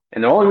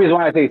And the only reason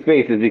why I say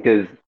space is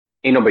because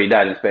ain't nobody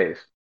died in space.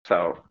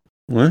 So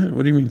What?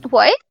 What do you mean?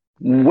 What?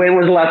 when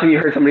was the last time you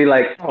heard somebody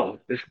like, oh,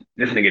 this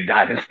nigga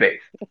died in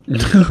space?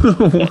 What?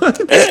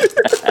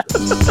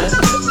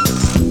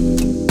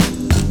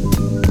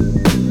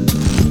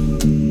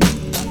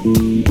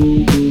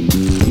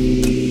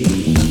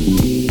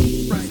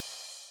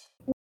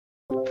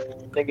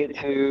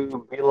 Nigga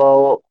to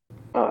below.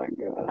 Oh my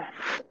god.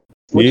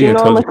 What Yeah,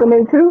 email am I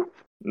sending it to?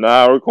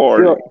 Nah,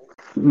 recording.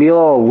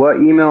 Below, what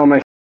email am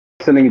I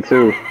sending it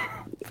to?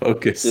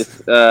 Focus.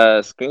 Just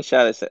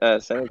screenshot it,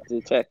 send it to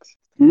the text.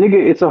 Nigga,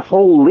 it's a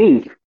whole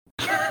link.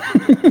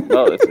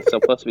 No, it's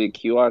supposed to be a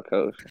QR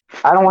code.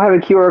 I don't have a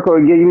QR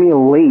code giving me a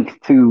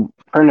link to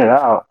print it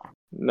out.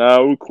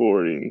 Now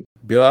recording.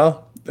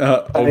 Bilal,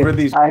 over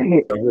these I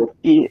hate,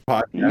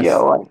 podcasts,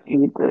 yo, I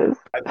hate this.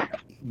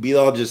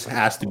 Bilal just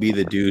has to be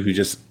the dude who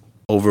just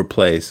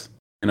overplays.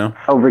 You know?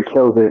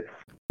 Overkills it.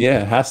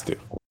 Yeah, it has to.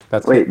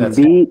 That's Wait, That's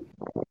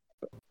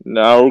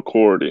Now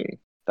recording.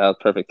 That was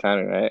perfect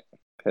timing, right?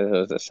 Because it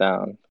was the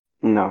sound.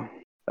 No.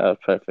 That was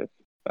perfect.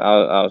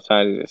 I was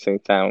trying to do it at the same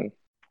time.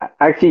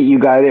 Actually, you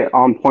got it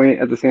on point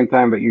at the same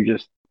time, but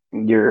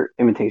your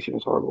imitation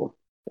is horrible.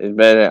 It's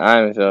better than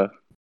I'm so.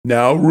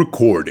 now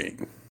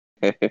recording.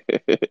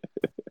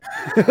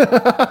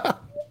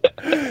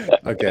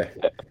 Okay.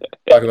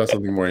 Talk about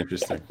something more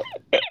interesting.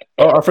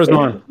 Oh, our first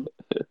one.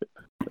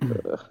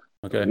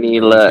 Okay.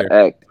 Mila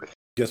X.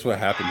 Guess what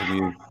happened to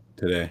me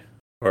today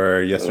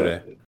or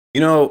yesterday?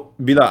 You know,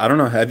 Bilal, I don't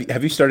know.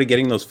 Have you started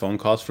getting those phone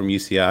calls from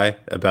UCI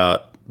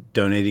about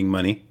donating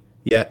money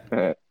yet?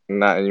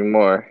 Not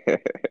anymore.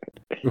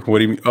 What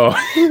do you mean? Oh,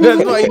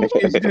 that's why you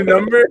changed your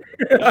number?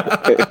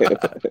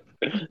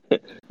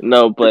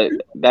 No, but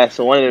that's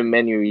one of the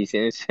many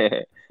reasons.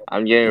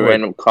 I'm getting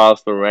random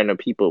calls from random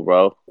people,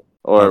 bro.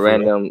 Or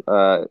random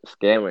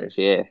scammers,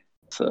 yeah.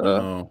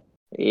 So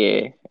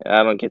yeah,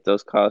 I don't get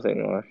those calls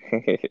anymore.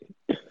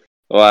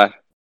 Why?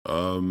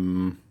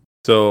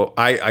 So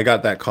I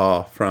got that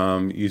call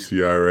from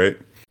UCR, right?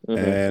 Mm-hmm.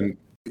 And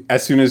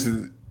as soon as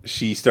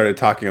she started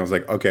talking, I was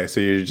like, okay, so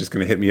you're just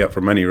gonna hit me up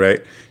for money,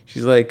 right?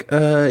 She's like,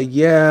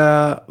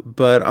 yeah,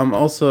 but I'm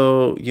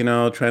also,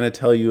 trying to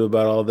tell you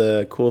about all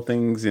the cool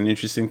things and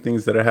interesting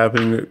things that are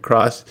happening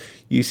across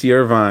UC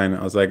Irvine.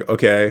 I was like,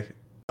 okay.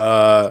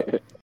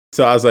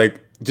 So I was like,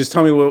 just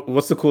tell me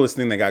what's the coolest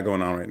thing they got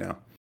going on right now.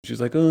 She's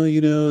like, oh,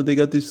 they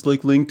got this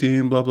like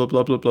LinkedIn, blah, blah,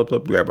 blah, blah, blah, blah,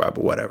 blah, blah,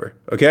 blah, whatever.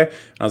 Okay.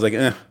 I was like,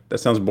 that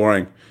sounds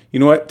boring. You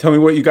know what? Tell me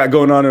what you got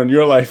going on in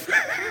your life.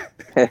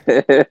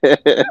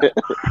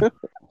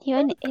 You're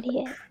an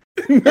idiot.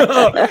 No, it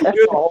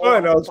was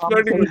fun. I was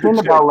flirting with the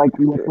about like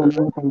you were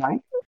everything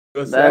nice.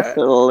 That's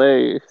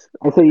hilarious.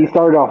 And so you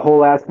started a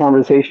whole ass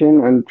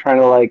conversation and trying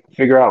to like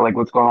figure out like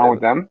what's going on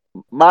with them.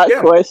 My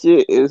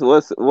question is,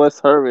 what's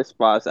her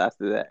response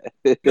after that?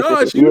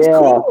 No, she was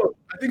cool.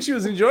 I think she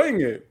was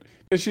enjoying it.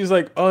 And she's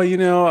like, oh,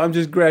 I'm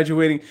just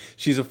graduating.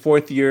 She's a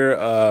fourth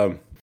year.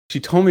 She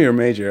told me her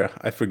major.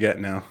 I forget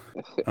now.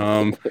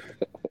 I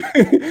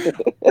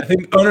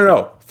think. Oh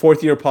no,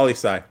 fourth year poli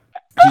sci.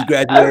 She's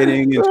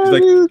graduating, and she's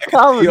like, I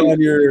can see on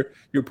your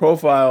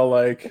profile,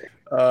 like,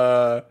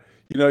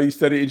 you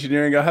study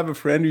engineering. I have a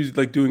friend who's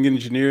like doing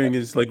engineering.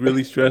 Is like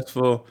really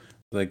stressful.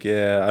 Like,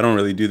 yeah, I don't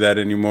really do that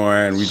anymore,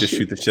 and we just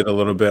shoot the shit a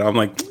little bit. I'm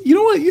like, you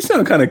know what? You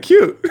sound kind of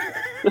cute.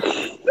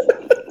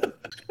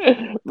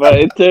 But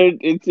it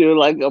turned into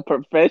like a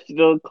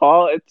professional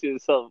call into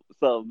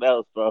something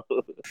else, bro.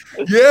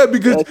 Yeah,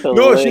 because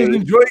she was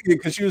enjoying it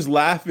because she was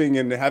laughing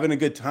and having a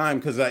good time.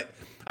 Because I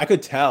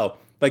could tell,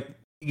 like,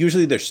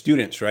 usually they're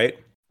students, right?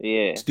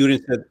 Yeah,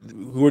 students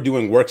who are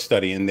doing work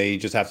study and they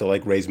just have to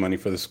like raise money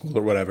for the school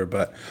or whatever.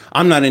 But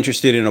I'm not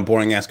interested in a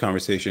boring ass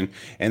conversation.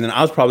 And then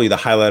I was probably the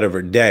highlight of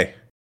her day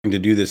to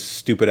do this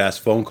stupid ass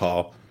phone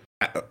call,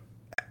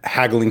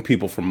 haggling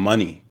people for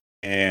money.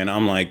 And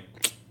I'm like,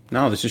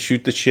 no, let's just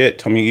shoot the shit.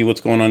 Tell me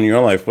what's going on in your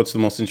life. What's the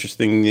most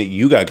interesting that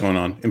you got going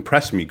on?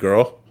 Impress me,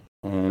 girl.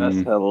 That's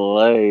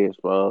hilarious,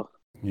 bro.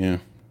 Yeah,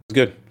 it's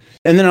good.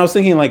 And then I was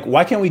thinking, like,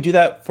 why can't we do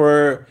that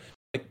for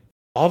like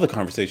all the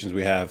conversations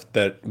we have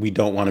that we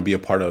don't want to be a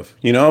part of?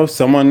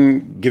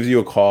 Someone gives you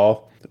a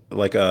call,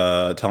 like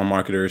a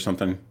telemarketer or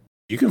something.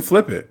 You can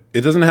flip it.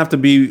 It doesn't have to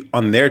be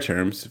on their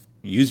terms.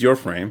 Use your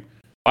frame.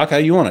 Talk how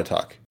you want to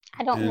talk.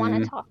 I don't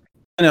want to talk.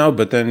 I know,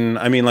 but then,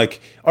 I mean,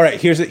 like, all right,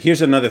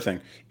 here's another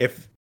thing.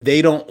 If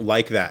they don't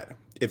like that,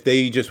 if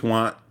they just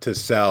want to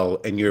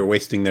sell and you're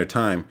wasting their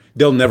time,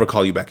 they'll never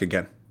call you back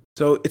again.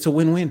 So it's a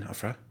win-win,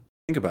 Afra.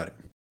 Think about it.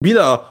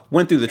 Bilal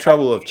went through the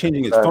trouble of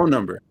changing his phone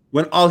number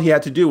when all he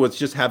had to do was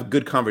just have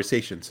good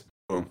conversations.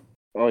 Boom.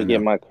 Or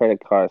get my credit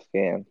card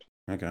scammed.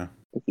 Okay.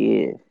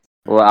 Yeah.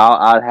 Well,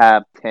 I'll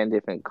have 10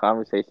 different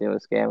conversations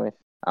with scammers.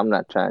 I'm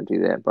not trying to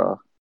do that, bro.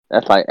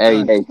 That's like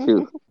every day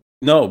too.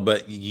 No,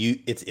 but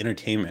it's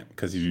entertainment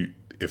because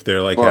if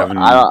they're like having.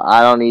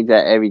 I don't need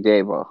that every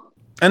day, bro.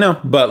 I know,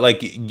 but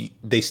like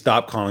they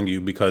stop calling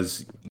you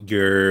because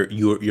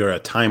you're a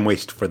time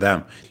waste for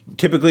them.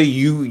 Typically,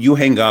 you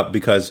hang up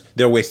because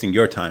they're wasting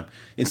your time.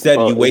 Instead,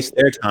 you waste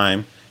their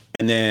time,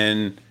 and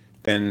then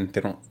then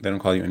they don't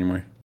call you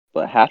anymore.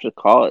 But half the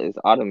call is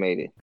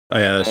automated. Oh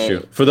yeah, that's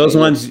true. For those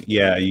ones,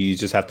 yeah, you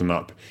just have to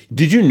not.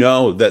 Did you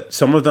know that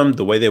some of them,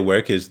 the way they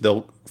work is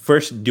they'll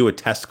first do a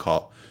test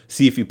call,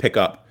 see if you pick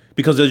up,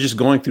 because they're just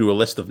going through a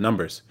list of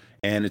numbers,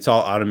 and it's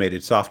all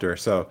automated software.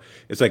 So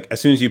it's like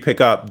as soon as you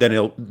pick up, then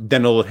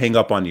it'll hang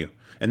up on you,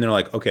 and they're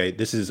like, okay,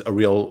 this is a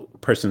real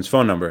person's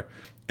phone number,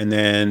 and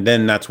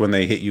then that's when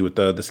they hit you with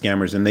the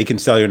scammers, and they can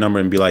sell your number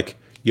and be like,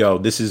 yo,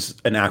 this is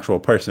an actual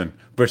person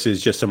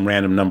versus just some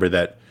random number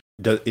that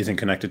isn't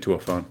connected to a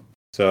phone.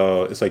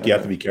 So it's like you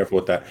have to be careful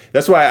with that.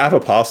 That's why I have a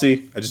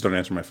policy. I just don't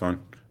answer my phone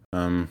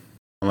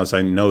unless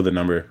I know the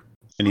number.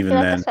 And even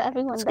then, that's what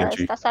everyone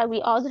does. That's why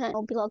we all didn't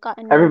know below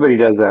gotten. Everybody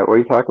does that. What are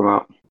you talking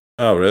about?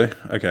 Oh, really?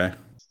 Okay.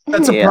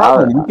 That's a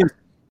problem.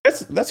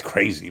 That's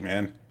crazy,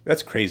 man.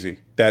 That's crazy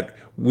that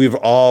we've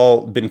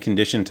all been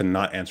conditioned to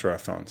not answer our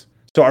phones.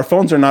 So our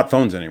phones are not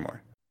phones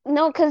anymore.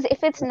 No, because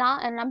if it's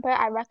not a number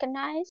I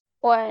recognize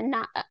or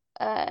not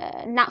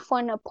for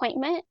an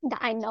appointment that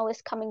I know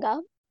is coming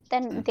up,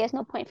 then there's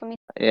no point for me.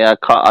 Yeah,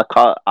 I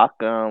called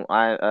Akram.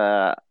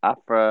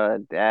 Afra,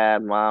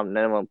 Dad, Mom,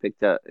 none of them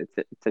picked up. It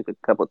took a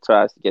couple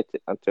tries to get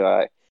until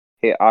I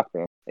hit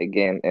Akram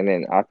again, and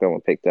then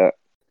Akram picked up.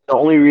 The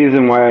only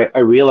reason why I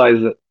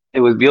realized that it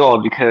was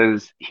Bilal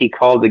because he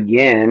called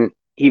again.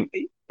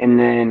 And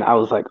then I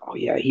was like, oh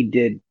yeah, he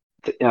did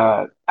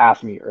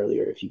ask me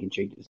earlier if he can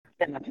change this.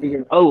 And I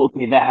figured, oh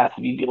okay, that has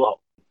to be Bilal.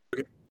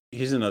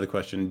 Here's another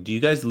question: do you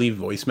guys leave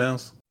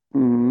voicemails?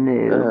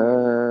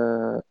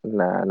 No.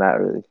 Nah, not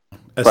really.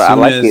 But I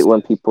like it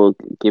when people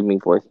give me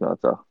voicemails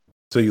though.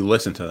 So you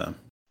listen to them?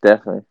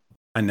 Definitely.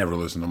 I never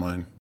listen to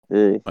mine.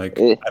 Really? I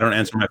don't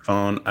answer my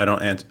phone. I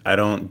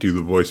don't do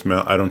the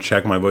voicemail. I don't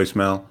check my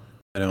voicemail.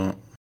 I don't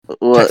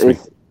text me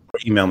or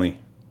email me.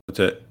 That's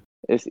it.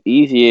 It's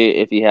easier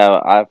if you have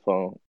an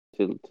iPhone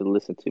to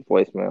listen to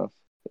voicemails.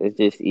 It's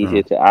just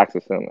easier to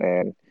access them,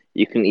 and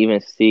you can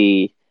even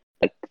see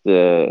like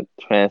the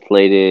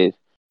translated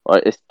or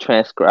it's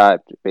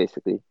transcribed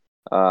basically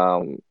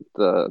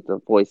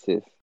the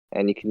voices,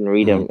 and you can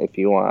read them if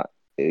you want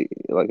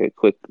like a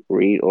quick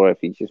read or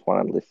if you just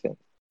want to listen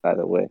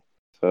either way.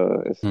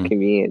 So it's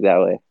convenient that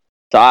way.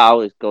 So I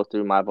always go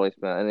through my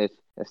voicemail, and it's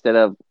instead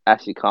of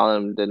actually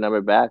calling the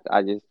number back,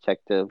 I just check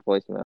the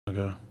voicemail.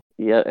 Okay.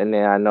 Yep, and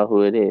then I know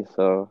who it is.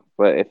 So,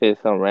 but if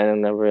it's some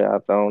random number I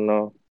don't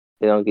know,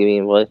 they don't give me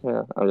a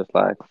voicemail. I'm just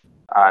like,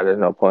 there's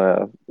no point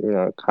of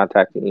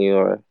contacting you,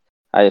 or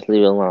I just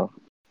leave it alone.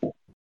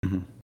 Mm-hmm.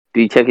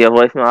 Do you check your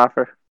voicemail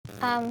offer?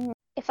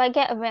 If I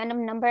get a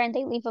random number and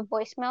they leave a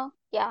voicemail,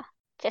 yeah,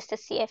 just to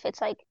see if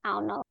it's like I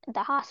don't know,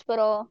 the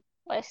hospital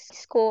or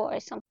school or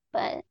something.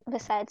 But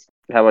besides,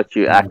 how about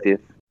you,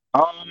 Active?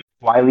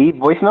 Do I leave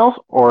voicemails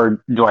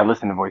or do I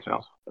listen to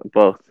voicemails?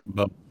 Both.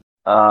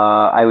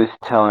 I was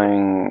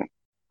telling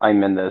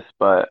Ayman this,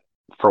 but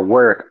for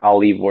work, I'll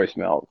leave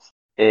voicemails.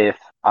 If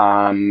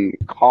I'm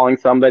calling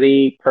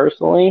somebody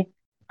personally,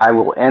 I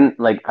won't leave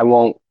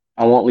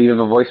a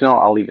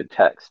voicemail. I'll leave a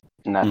text,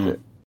 and that's it.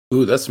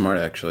 Ooh, that's smart,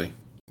 actually.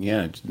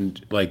 Yeah,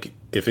 like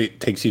if it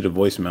takes you to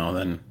voicemail,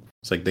 then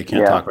it's like they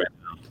can't talk right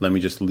now. Let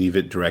me just leave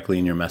it directly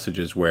in your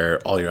messages where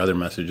all your other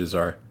messages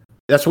are.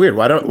 That's weird.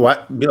 Why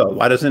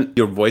doesn't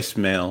your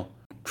voicemail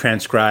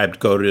transcribed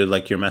go to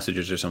like your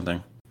messages or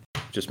something?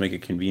 Just make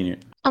it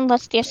convenient.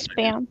 Unless they're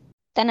spam,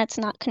 then it's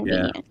not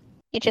convenient. Yeah.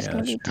 You're just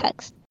gonna be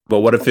text. But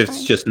what if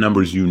it's just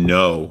numbers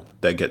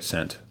that get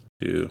sent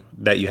to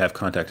that you have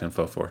contact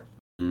info for?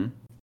 Be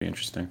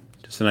interesting.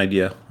 Just an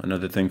idea.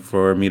 Another thing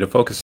for me to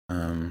focus.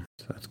 So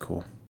that's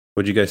cool.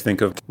 What do you guys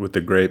think of with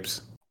the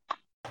grapes?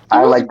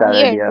 I like that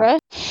idea.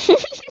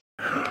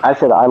 I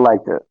said I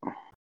liked it.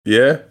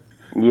 Yeah.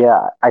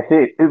 Yeah, I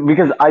think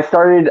because I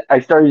started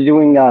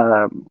doing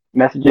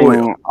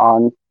messaging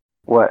on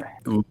what?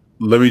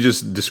 Let me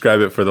just describe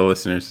it for the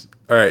listeners.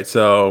 All right,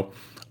 so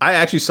I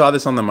actually saw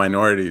this on the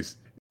minorities.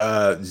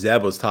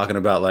 Zeb was talking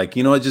about like,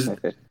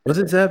 was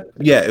it Zeb?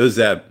 Yeah, it was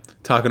Zeb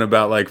talking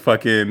about like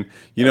fucking,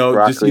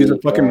 broccoli, just use a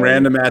fucking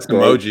random ass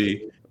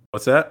emoji.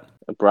 What's that?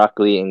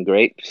 Broccoli and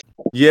grapes.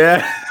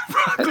 Yeah,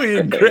 broccoli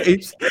and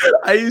grapes.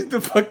 I used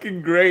the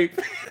fucking grape.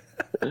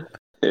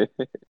 And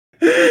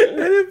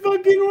it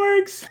fucking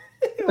works.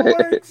 It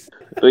works.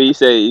 What you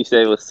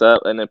say what's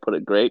up and then put a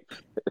grape?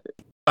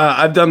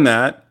 I've done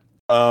that.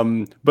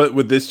 But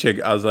with this chick,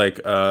 I was like,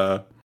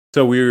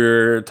 so we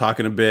were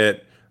talking a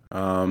bit,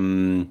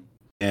 and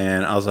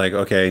I was like,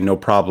 okay, no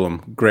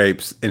problem,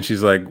 grapes. And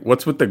she's like,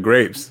 what's with the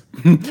grapes?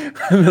 And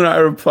then I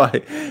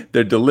reply,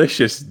 they're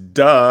delicious,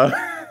 duh.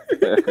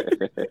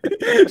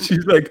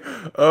 She's like,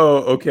 oh,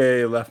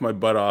 okay, left my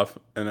butt off.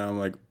 And I'm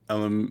like,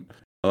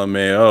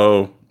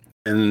 LMAO.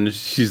 And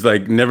she's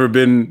like, never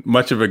been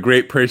much of a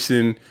grape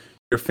person.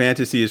 Your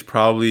fantasy is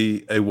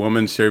probably a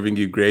woman serving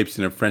you grapes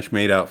in a French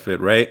maid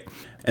outfit, right?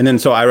 And then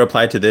so I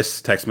replied to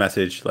this text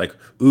message like,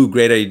 ooh,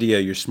 great idea.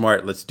 You're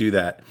smart. Let's do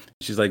that.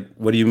 She's like,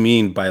 what do you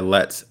mean by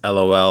let's?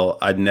 LOL.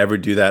 I'd never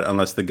do that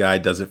unless the guy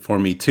does it for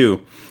me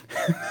too.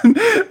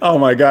 Oh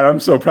my God. I'm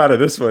so proud of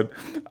this one.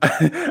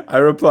 I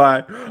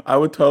reply, I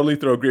would totally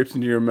throw grapes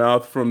into your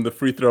mouth from the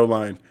free throw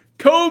line.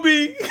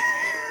 Kobe.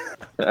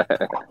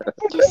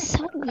 It's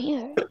so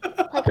weird.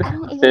 Like, I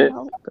don't even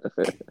know.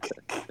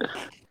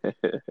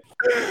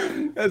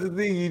 That's the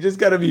thing. You just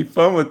gotta be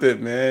fun with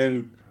it,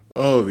 man.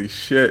 Holy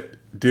shit,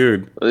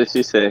 dude. What did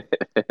she say?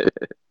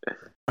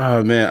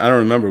 Oh man, I don't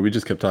remember. We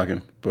just kept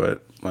talking,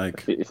 but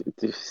like, Did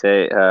she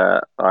say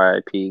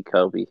R.I.P.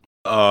 Kobe?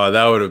 oh,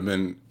 that would have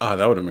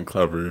been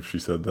clever if she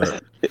said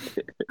that.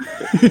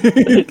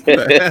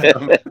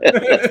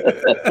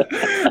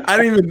 I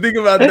didn't even think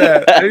about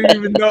that. I didn't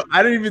even know.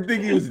 I didn't even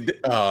think he was.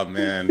 Oh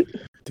man,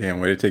 damn!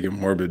 Way to take it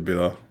morbid,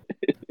 Bill.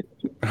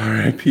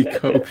 R.I.P.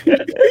 Kobe.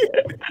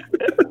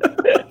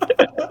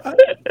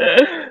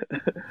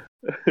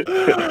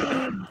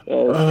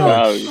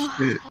 Oh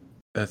shit,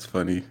 that's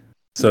funny.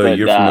 So But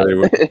you're familiar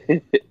with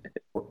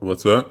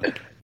what's that?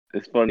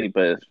 It's funny,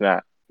 but it's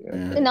not.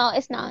 Yeah. No,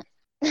 it's not.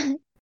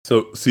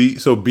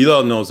 So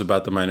Bilal knows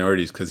about the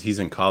minorities because he's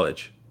in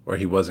college, or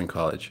he was in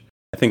college.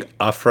 I think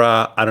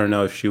Afra, I don't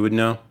know if she would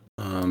know.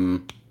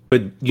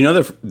 But you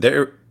know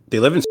they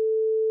live in,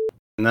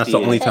 and that's the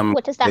only time.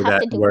 What does that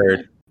have to do with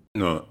me?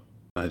 No,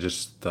 I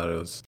just thought it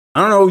was.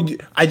 I don't know.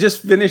 I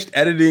just finished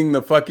editing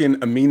the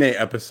fucking Amine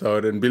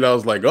episode, and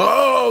Bilal's like,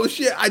 "Oh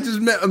shit, I just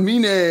met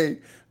Amine."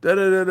 Da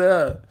da da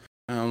da.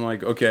 And I'm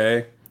like,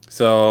 okay.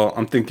 So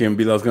I'm thinking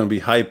Bilal's gonna be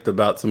hyped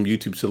about some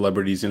YouTube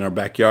celebrities in our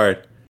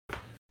backyard.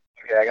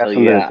 Okay, I got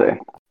something to say.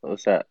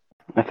 What's that?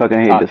 I fucking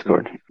hate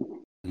Discord.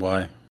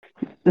 Why?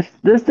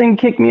 This thing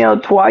kicked me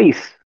out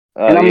twice,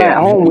 and I'm at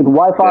home with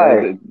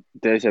Wi-Fi.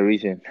 There's a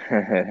reason.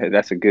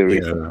 That's a good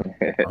reason.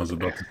 Yeah, I was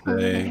about to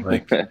say,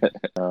 like,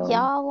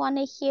 Y'all want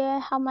to hear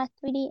how my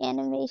 3D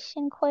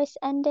animation course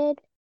ended?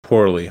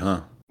 poorly,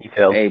 huh? You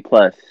failed. A+.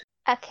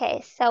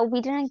 Okay, so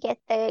he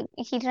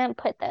didn't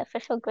put the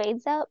official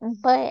grades up,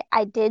 but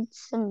I did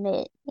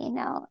submit,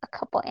 a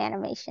couple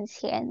animations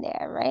here and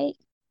there, right?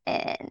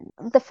 And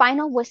the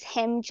final was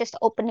him just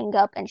opening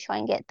up and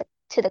showing it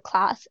to the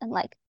class and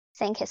like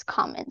saying his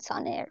comments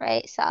on it,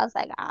 right? So I was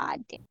like,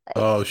 dude.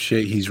 Oh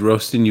shit, he's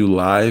roasting you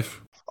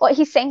live? Or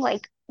he's saying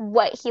like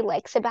what he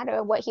likes about it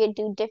or what he'd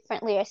do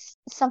differently or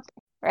something,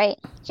 right?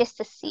 Just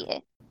to see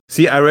it.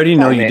 See, I already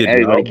know you didn't know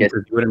everybody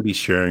because you wouldn't be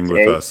sharing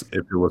with us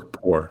if it was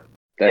poor.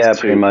 That's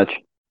pretty much.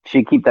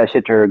 She keep that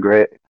shit to her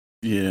grit.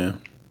 Yeah.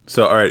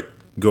 So, all right,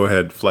 go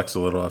ahead, flex a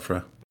little,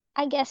 Afra.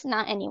 I guess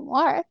not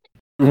anymore.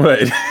 What?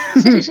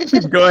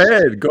 Go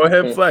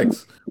ahead,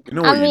 flex. You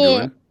know what you're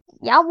doing.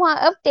 Y'all want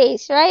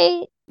updates,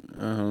 right?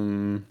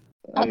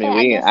 I mean,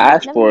 we can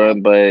ask for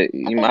it, but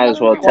you might as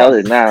well mind. tell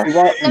it now.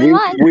 Never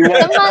mind.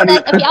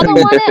 If y'all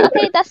don't want it,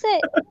 okay, that's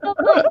it.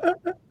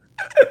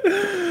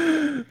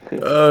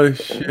 Oh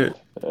shit.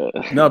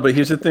 No, but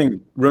here's the thing.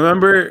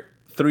 Remember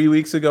 3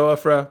 weeks ago,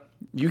 Afra?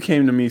 You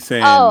came to me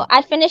saying, "Oh,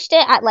 I finished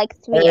it at like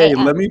 3 Hey,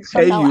 a.m. let me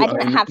pay so no, you. I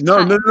didn't have No.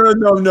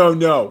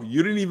 time.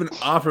 You didn't even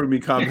offer me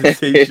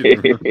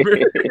compensation. Remember?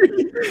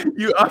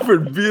 You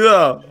offered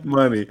Bilal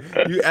money.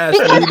 You asked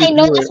because me to I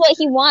know do that's it. what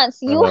he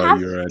wants. You're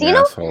an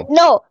asshole.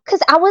 No,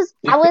 because I was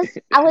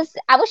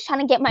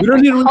trying to get my We don't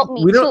friend need to help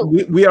me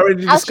too. we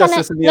already discussed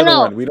this in the other no.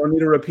 one. We don't need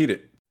to repeat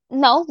it.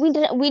 No, we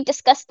didn't. We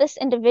discussed this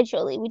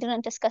individually. We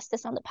didn't discuss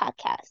this on the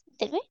podcast,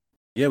 did we?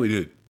 Yeah, we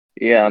did.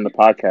 Yeah, on the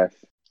podcast.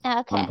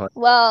 Okay.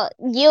 Well,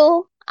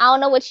 I don't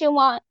know what you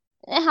want.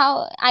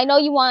 I know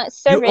you want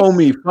service. You owe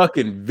me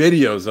fucking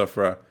videos,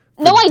 Afra.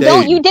 No, I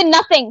don't. You did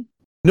nothing.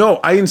 No,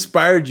 I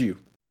inspired you.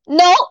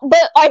 No,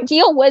 but our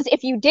deal was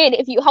if you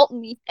helped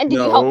me. And did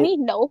you help me?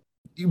 No.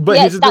 But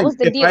yes, here's the that thing. was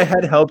the If deal. I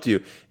had helped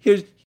you,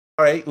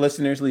 all right,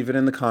 listeners, leave it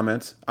in the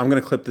comments. I'm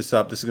gonna clip this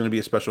up. This is gonna be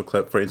a special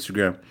clip for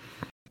Instagram.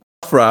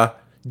 Afra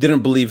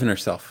didn't believe in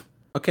herself.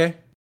 Okay,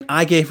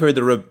 I gave her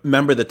the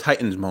remember the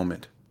Titans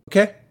moment.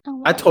 Okay,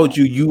 I told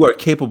you are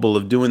capable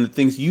of doing the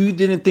things you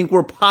didn't think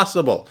were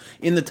possible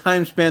in the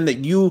time span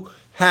that you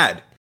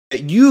had,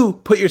 that you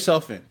put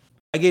yourself in.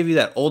 I gave you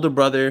that older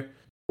brother,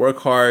 work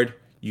hard,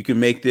 you can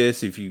make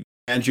this if you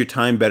manage your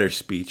time better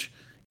speech.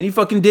 And you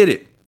fucking did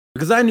it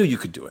because I knew you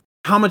could do it.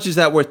 How much is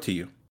that worth to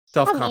you?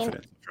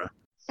 Self-confidence.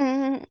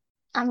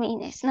 I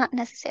mean, it's not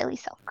necessarily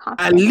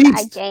self-confidence. At least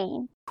I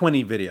gain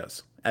 20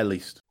 videos, at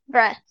least.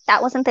 Bruh,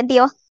 that wasn't the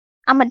deal.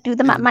 I'm going to do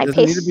them at my pace.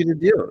 It doesn't need to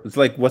be the deal. It's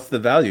like, what's the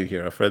value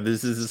here, Fred?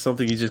 This is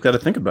something you just got to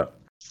think about.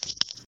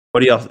 What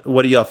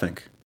do y'all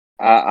think?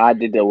 I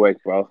did the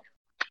work, bro.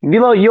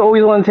 Bilo, you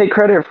always want to take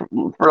credit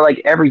for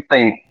like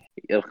everything.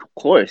 Of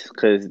course,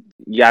 because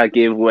you gotta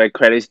give where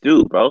credit's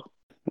due, bro.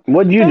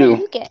 What'd you do?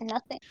 You get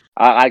nothing.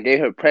 I gave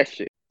her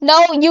pressure.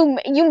 No,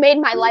 you made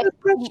my life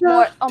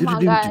more. Oh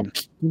my god.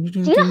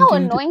 Do you know how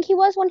annoying he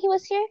was when he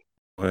was here?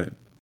 What?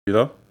 You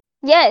know?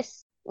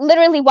 Yes.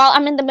 Literally, while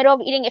I'm in the middle of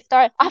eating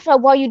iftar, Afra,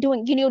 what are you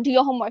doing? You need to do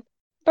your homework.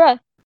 Bruh.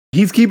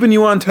 He's keeping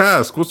you on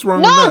task. What's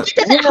wrong with that? No, that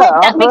doesn't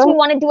help. That makes me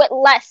want to do it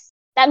less.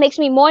 That makes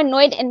me more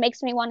annoyed and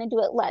makes me want to do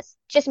it less.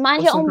 Just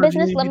mind your own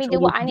business. Let me do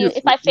what I need.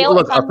 If I fail,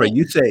 look, Afra,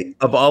 you say,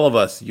 of all of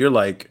us, you're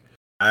like,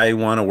 I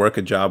want to work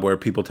a job where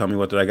people tell me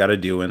what I got to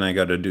do and I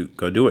got to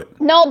go do it.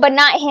 No, but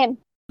not him.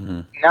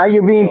 Mm-hmm. Now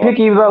you're being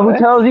picky about who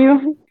tells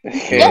you?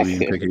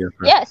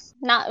 Yes,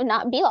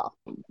 not Bilal.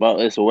 Well,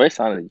 it's worse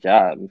on the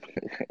job.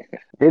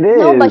 It is.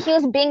 No, but he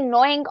was being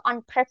annoying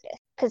on purpose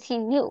because he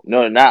knew.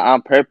 No, not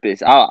on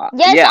purpose.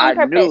 Yes, on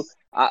purpose.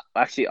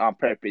 Actually, on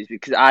purpose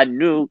because I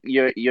knew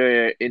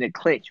you're in a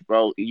clinch,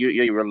 bro.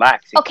 You're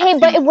relaxing. Okay,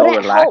 but it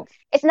wouldn't help.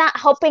 It's not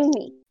helping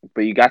me.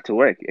 But you got to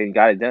work and you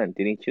got it done,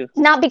 didn't you?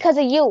 Not because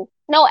of you.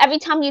 No, every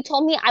time you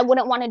told me, I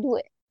wouldn't want to do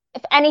it.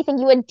 If anything,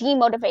 you were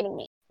demotivating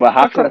me. But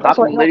how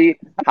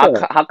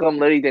come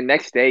literally the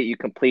next day you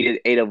completed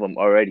 8 of them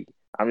already?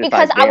 I'm just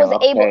because I was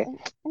able.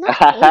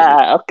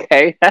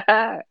 Okay,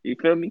 you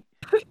feel me?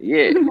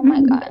 Yeah. Oh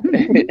my god.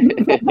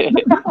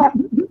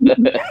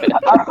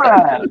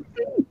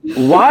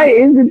 Why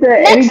is it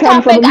that next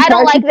topic? I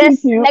don't like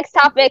this. Next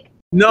topic.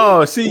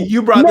 No, see,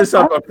 you brought this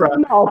up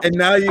front, and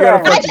now you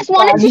gotta. I just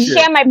wanted to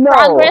share my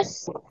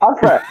progress.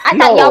 I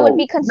thought y'all would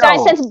be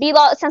concerned since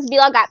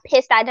Bilal got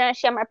pissed. I didn't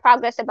share my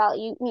progress about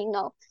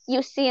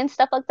UC and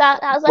stuff like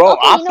that. I was like, bro,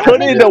 okay, I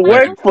put in the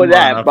work for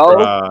that, bro.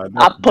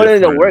 I put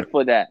in the work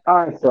for that.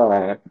 I'm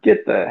sorry.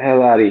 Get the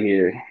hell out of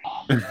here.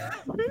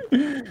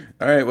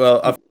 All right.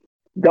 Well,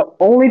 the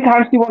only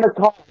time she wants to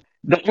talk,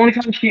 the only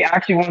time she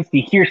actually wants to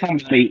hear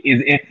somebody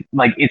is if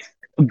it's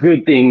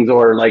good things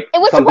or like it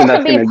was supposed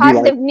to be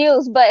positive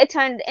news, but it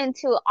turned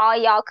into all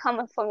y'all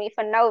coming for me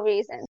for no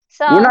reason.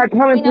 So we're not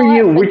coming for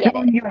you. We're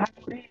telling you how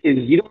it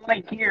is. You don't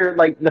want to hear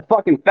like the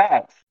fucking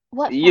facts.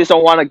 What? You just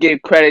don't want to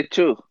give credit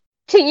to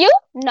you?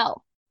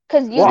 No,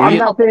 because you. Well, I'm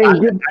not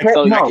saying give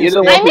credit. No, I'll give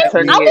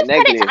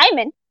credit to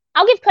Ayman.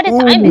 I'll give credit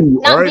to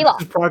Ayman, not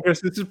Bilal.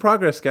 This is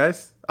progress,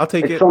 guys. I'll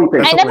take it.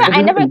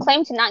 I never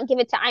claimed to not give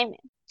it to Ayman.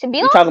 To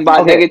Bilal. You talking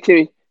about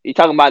negativity? You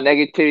talking about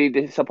negativity?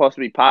 This is supposed to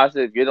be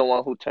positive. You're the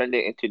one who turned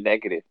it into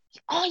negative.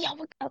 Oh yeah.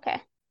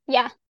 Okay.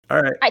 Yeah. All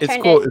right.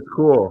 It's cool. It's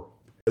cool.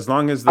 As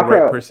long as the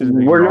right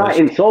person. We're not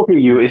insulting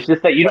you. It's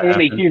just that you don't want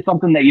to hear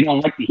something that you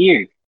don't like to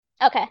hear.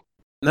 Okay.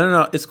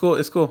 No. It's cool.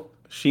 It's cool.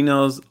 She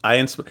knows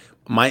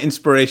my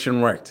inspiration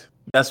worked.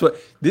 That's what.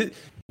 This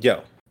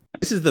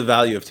is the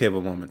value of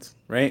table moments,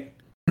 right?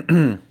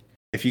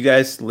 If you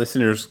guys,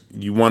 listeners,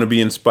 you want to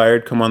be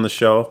inspired, come on the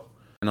show,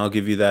 and I'll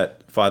give you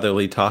that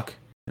fatherly talk,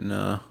 and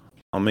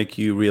I'll make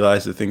you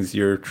realize the things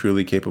you're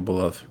truly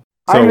capable of.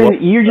 So,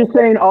 you're just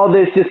saying all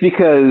this just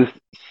because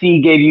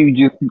C gave you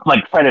just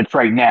like credits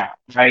right now,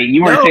 right?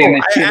 You weren't saying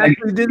this shit. I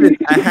actually did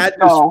it. I had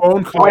this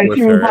phone call with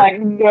her.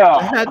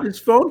 I had this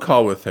phone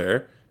call with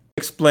her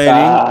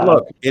explaining,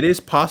 look, it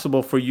is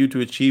possible for you to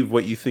achieve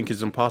what you think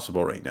is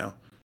impossible right now.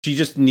 She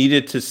just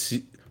needed to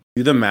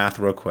do the math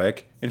real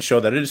quick and show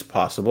that it is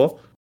possible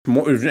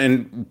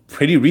and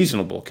pretty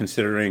reasonable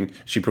considering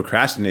she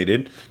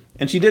procrastinated,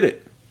 and she did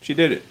it.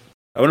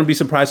 I wouldn't be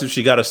surprised if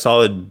she got a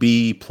solid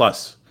B+.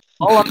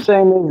 All I'm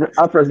saying is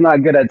Afra's not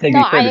good at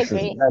taking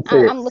criticism. That's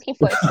it. I'm looking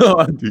for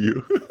a C. Do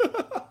you?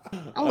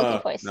 I'm looking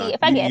for a C. If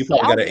I get a C,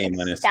 I'll get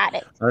A-.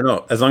 Static. I don't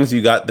know. As long as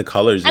you got the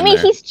colors. I mean,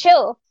 he's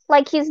chill.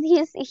 Like he's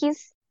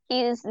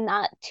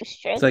not too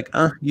strict. It's like,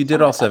 you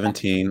did all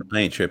 17. I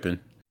ain't tripping.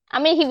 I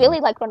mean, he really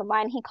liked one of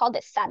mine. He called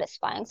it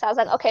satisfying. So I was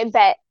like, okay,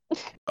 bet.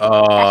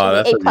 Oh,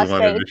 that's what you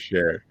wanted to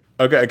share.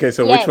 Okay.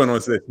 So yes. Which one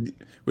was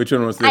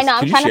this? I know.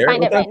 I'm trying to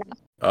find it right now.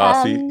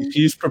 Oh, see,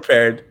 she's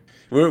prepared.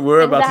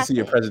 We're about to see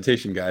your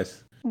presentation,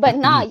 guys. But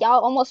nah, y'all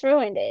almost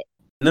ruined it.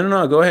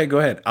 No. Go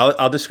ahead.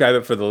 I'll describe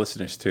it for the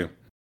listeners too.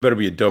 Better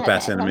be a dope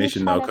ass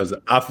animation though, because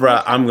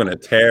Afra, I'm gonna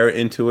tear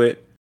into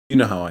it. You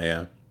know how I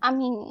am. I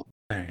mean, all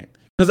right.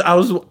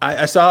 Because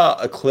I saw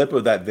a clip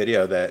of that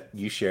video that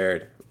you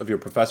shared of your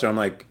professor. I'm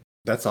like,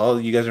 that's all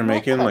you guys are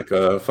making, like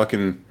a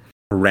fucking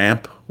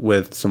ramp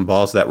with some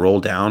balls that roll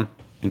down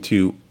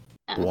into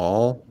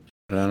wall.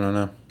 I don't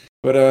know.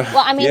 But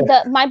well, I mean,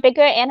 my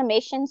bigger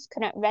animations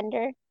couldn't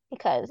render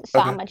because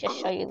I'm gonna just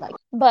show you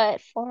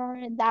but for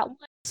that one.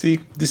 See,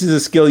 this is a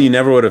skill you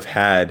never would have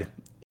had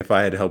if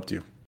I had helped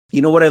you.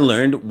 You know what I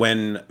learned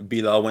when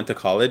Bilal went to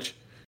college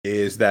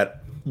is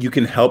that you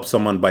can help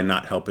someone by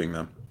not helping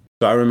them.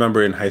 So I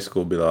remember in high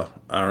school, Bilal,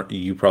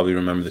 you probably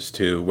remember this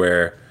too,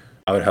 where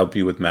I would help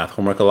you with math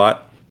homework a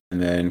lot,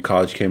 and then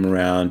college came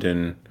around,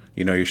 and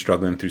you're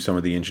struggling through some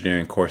of the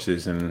engineering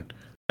courses, and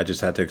I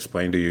just had to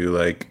explain to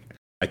you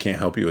I can't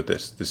help you with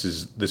this. This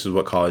is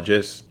what college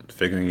is,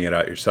 figuring it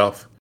out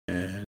yourself.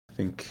 And I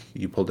think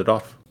you pulled it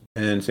off.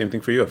 And same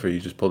thing for you, you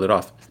just pulled it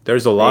off.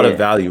 There's a lot of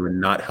value in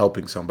not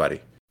helping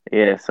somebody.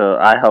 Yeah, so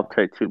I helped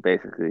her too,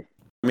 basically.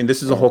 I mean,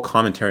 this is a whole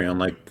commentary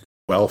on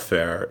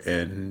welfare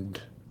and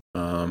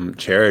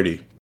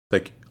charity.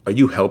 Are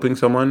you helping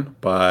someone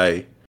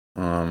by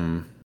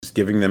just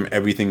giving them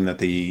everything that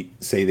they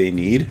say they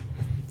need?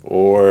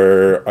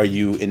 Or are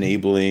you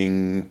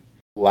enabling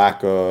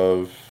lack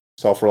of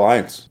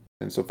self-reliance?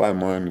 And so find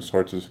mine, it's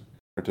hard to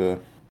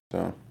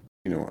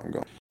you know where I'm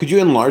going. Could you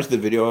enlarge the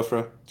video,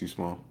 Afra? Too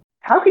small.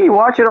 How can you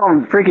watch it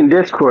on freaking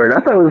Discord? I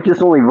thought it was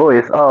just only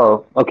voice.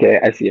 Oh, okay,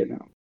 I see it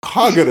now.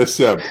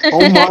 Hagadaseb.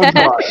 Oh my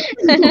god.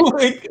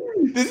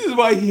 This is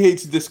why he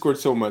hates Discord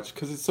so much,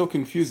 because it's so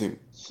confusing.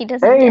 He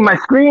doesn't. Hey, my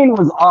screen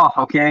was off,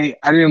 okay?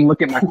 I didn't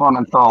look at my phone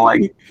until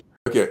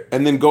Okay,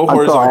 and then go I'm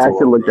sorry, I horizontal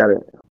actually looked at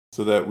it.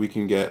 so that we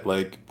can get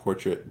like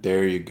portrait.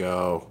 There you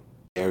go.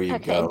 There you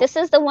Okay, go. this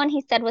is the one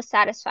he said was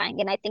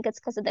satisfying, and I think it's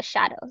because of the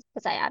shadows,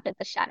 because I added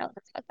the shadow and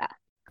stuff like that.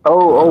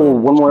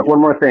 One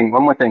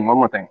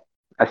more thing.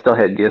 I still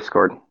hit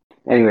Discord.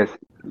 Anyways,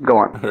 go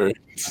on. All right.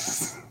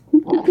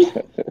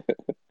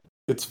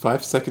 It's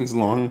 5 seconds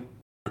long.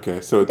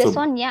 Okay, so it's This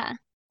one, yeah.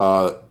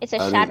 It's a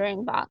I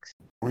shattering box.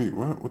 Wait,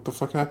 what? What the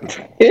fuck happened?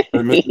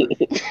 I missed it.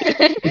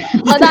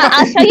 Hold on,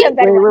 I'll show you a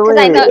better one because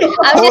I know.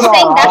 I'm just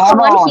saying that's the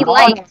one he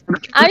liked.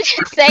 I'm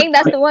just saying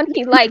that's the one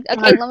he liked.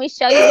 Okay, let me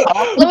show you.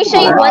 Let me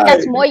show you one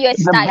that's more your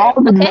style.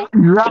 Okay.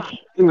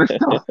 It was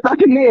still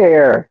stuck in the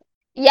air.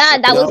 Yeah,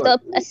 that was No,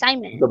 the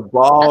assignment. The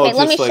ball. Okay,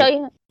 let me just show like,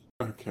 you.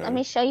 Okay. Let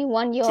me show you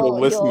one. So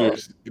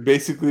listeners,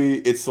 basically,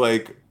 it's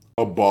like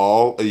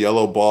a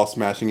yellow ball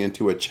smashing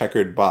into a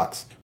checkered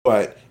box,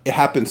 but it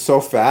happens so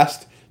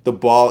fast. The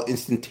ball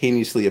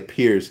instantaneously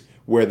appears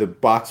where the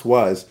box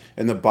was,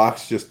 and the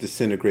box just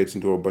disintegrates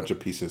into a bunch of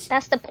pieces.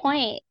 That's the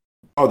point.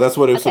 Oh, that's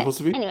what it was supposed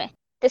to be? Anyway,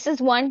 this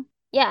is one.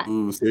 Yeah.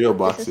 Ooh, cereal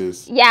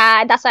boxes.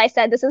 Yeah, that's why I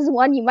said this is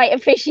one you might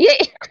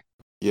appreciate.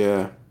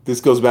 Yeah.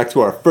 This goes back to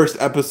our first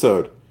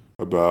episode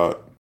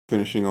about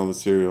finishing all the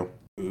cereal.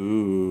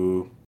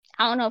 Ooh.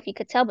 I don't know if you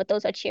could tell, but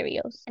those are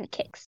Cheerios and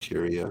Kicks.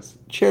 Cheerios.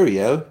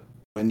 Cheerio.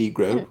 My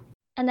Negro.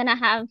 And then I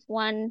have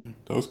one.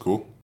 That was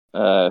cool.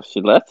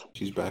 She left?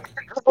 She's back.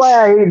 That's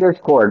why I hate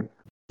Discord.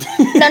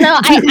 No,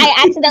 I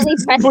accidentally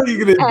pressed. What are you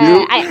gonna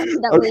do? I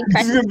accidentally This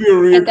pressed. is gonna be a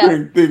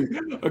reoccurring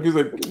thing. Okay,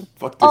 like,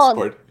 fuck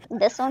Discord.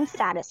 This one's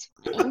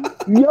satisfying.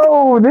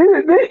 Yo,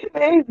 this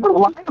ain't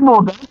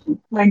reliable.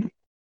 Like,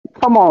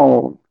 come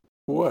on.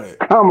 What?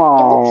 Come It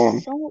on.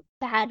 looks so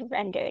bad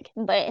rendered,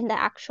 but in the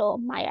actual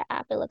Maya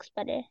app, it looks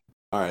better.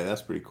 All right,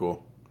 that's pretty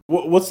cool.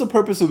 What's the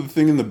purpose of the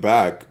thing in the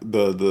back?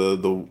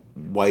 The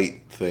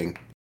white thing.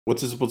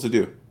 What's it supposed to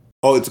do?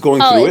 Oh, it's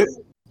going through it?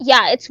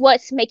 Yeah, it's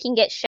what's making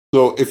it show.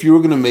 So if you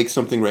were gonna make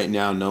something right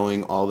now,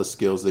 knowing all the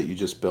skills that you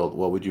just built,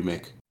 what would you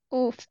make?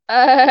 Oof.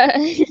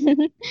 It's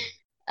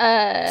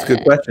a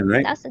good question,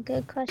 right? That's a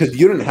good question. Because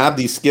you didn't have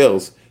these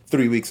skills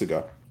 3 weeks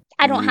ago.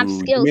 I don't have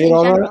skills in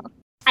general.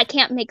 I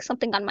can't make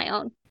something on my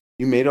own.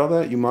 You made all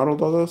that? You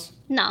modeled all those?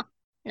 No.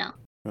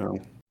 Oh.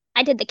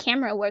 I did the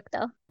camera work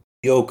though.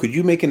 Yo, could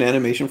you make an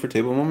animation for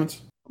Table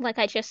Moments? Like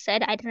I just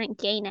said, I didn't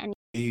gain any.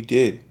 You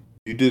did.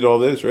 You did all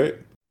this, right?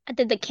 I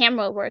did the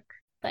camera work,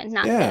 but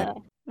not the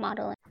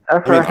modeling.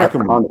 That's have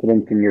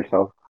confidence in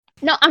yourself.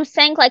 No, I'm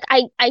saying like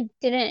I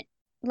didn't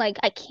like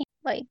I can't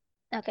like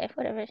okay,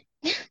 whatever.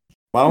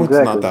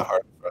 Modeling's not that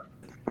hard.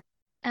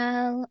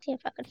 Let's see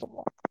if I could do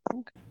more.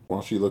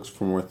 While she looks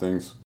for more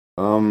things.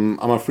 I'm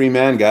a free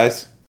man,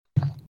 guys.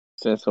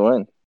 Since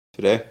when?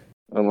 Today.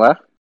 What?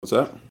 What's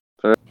up?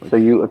 So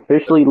you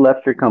officially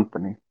left your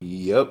company.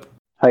 Yep.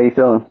 How you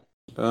feeling?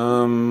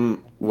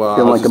 Well,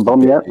 feeling like a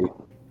bum yet?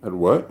 At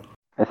what?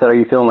 I said, are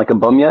you feeling like a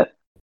bum yet?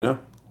 No.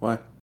 Why?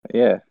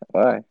 Yeah.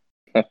 Why?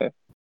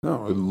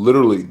 No,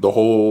 literally the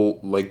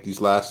whole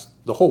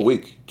the whole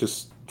week,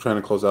 just trying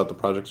to close out the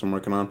projects I'm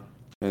working on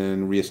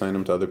and reassign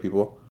them to other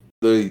people.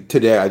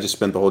 Today I just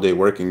spent the whole day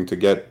working to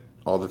get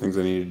all the things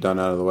I needed done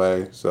out of the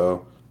way.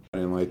 So I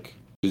didn't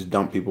just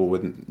dump people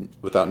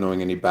without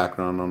knowing any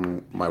background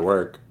on my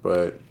work.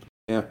 But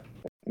yeah,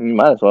 you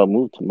might as well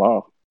move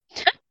tomorrow.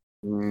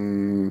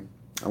 I'm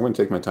gonna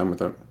take my time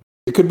with it.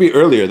 It could be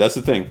earlier. That's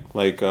the thing.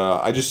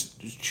 I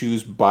just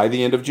choose by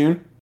the end of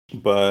June,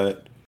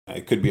 but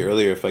it could be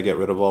earlier if I get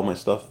rid of all my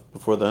stuff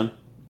before then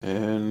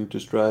and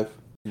just drive.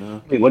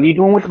 Wait, what are you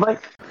doing with the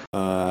bike?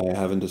 I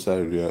haven't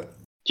decided yet.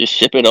 Just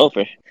ship it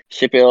over.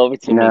 Ship it over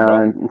to me,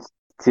 bro. It's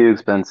too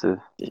expensive.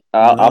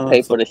 I'll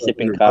pay for the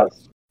shipping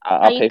costs.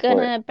 Are you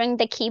gonna bring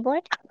the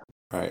keyboard?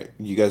 All right,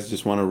 you guys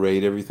just want to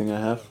raid everything I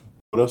have?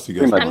 What else do you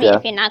guys? I mean,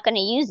 if you're not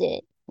gonna use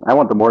it. I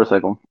want the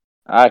motorcycle.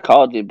 I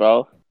called you,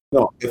 bro.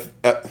 No,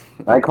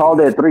 I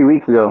called it 3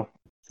 weeks ago.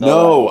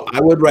 No,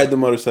 I would ride the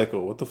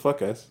motorcycle. What the fuck,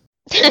 guys?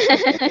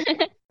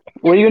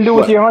 What are you gonna do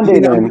with your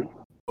Hyundai then?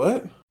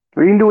 What?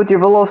 What are you gonna do with your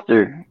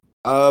Veloster?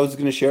 I was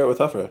gonna share it with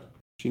Afra.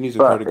 She needs a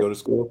car to go to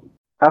school.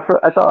 I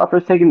thought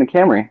Afra's taking the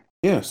Camry.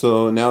 Yeah,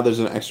 so now there's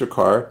an extra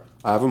car.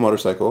 I have a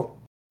motorcycle.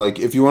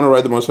 If you want to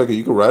ride the motorcycle,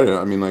 you can ride it.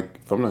 I mean,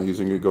 if I'm not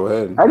using it, go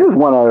ahead. I just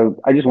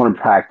want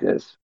to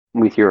practice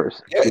with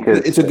yours. Yeah,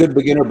 it's a good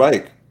beginner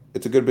bike.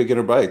 It's a good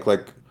beginner bike.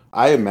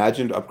 I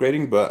imagined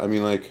upgrading, but I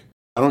mean, I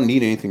don't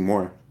need anything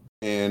more.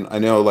 And I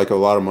know, a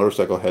lot of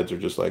motorcycle heads are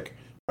just all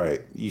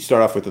right, you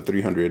start off with the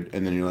 300,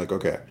 and then you're like,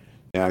 okay,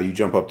 now you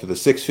jump up to the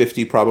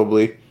 650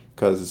 probably,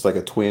 because it's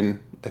a twin,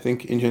 I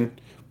think, engine.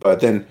 But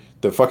then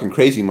the fucking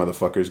crazy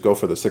motherfuckers go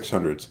for the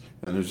 600s,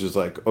 and it's just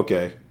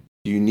okay,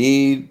 do you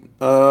need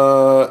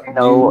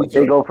No,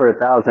 they go for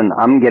 1,000.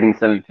 I'm getting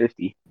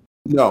 750.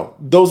 No,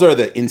 those are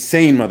the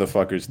insane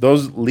motherfuckers.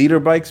 Those leader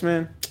bikes,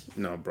 man.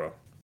 No, bro.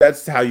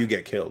 That's how you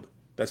get killed.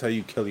 That's how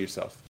you kill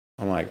yourself.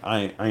 I'm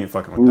I ain't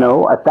fucking with that. No,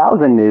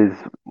 1,000 is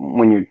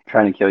when you're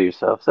trying to kill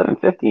yourself.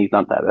 750 is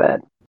not that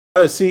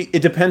bad. See,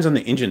 it depends on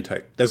the engine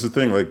type. That's the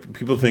thing.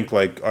 People think all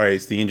right,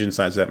 it's the engine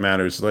size that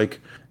matters.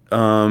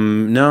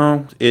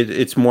 No,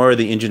 it's more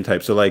the engine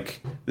type. So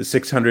like the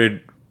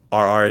 600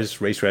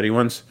 RRs race ready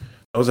ones,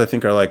 those I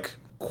think are like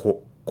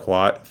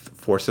quad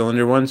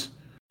 4-cylinder ones,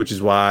 which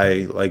is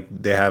why like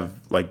they have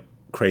like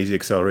crazy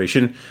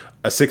acceleration.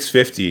 A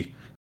 650,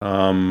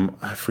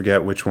 I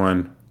forget which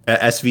one, a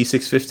SV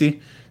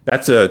 650.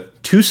 That's a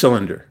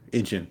 2-cylinder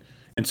engine,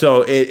 and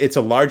so it's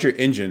a larger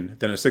engine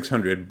than a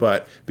 600.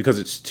 But because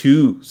it's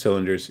 2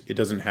 cylinders, it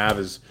doesn't have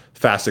as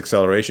fast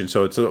acceleration.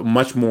 So it's a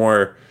much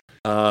more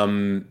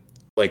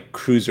like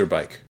cruiser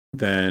bike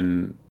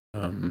than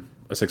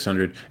a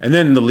 600. And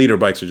then the liter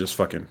bikes are just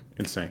fucking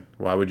insane.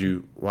 Why would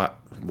you? Why?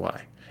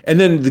 And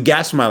then the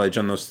gas mileage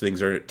on those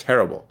things are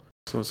terrible.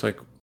 So it's like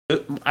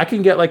I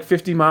can get like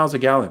 50 miles a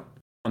gallon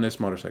on this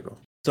motorcycle.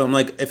 So I'm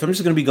like, if I'm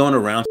just gonna be going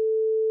around,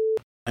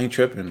 I ain't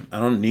tripping. I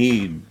don't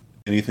need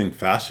anything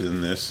faster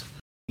than this.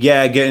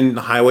 Yeah, getting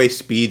highway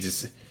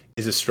speeds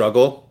is a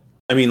struggle.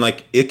 I mean,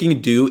 like it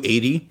can do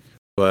 80,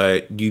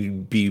 but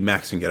you'd be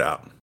maxing it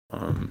out.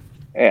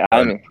 Hey,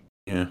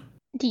 yeah.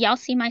 Do y'all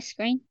see my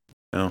screen?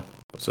 No.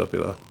 What's up,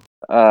 Elo?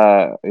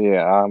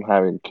 Yeah, I'm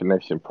having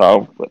connection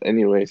problems. But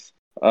anyways,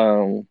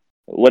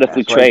 what if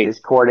we trade?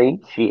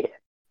 Discording shit.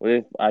 What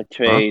if I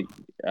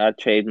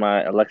trade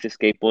my electric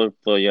skateboard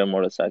for your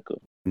motorcycle?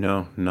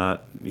 No,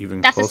 not even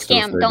That's close.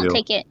 That's a scam. Don't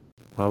take it.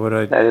 Why would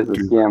I? That is a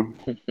scam.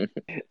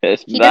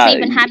 He doesn't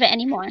even have it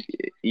anymore.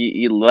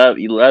 You love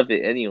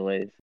it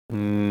anyways.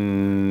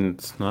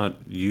 It's not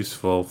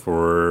useful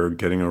for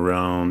getting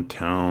around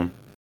town.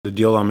 The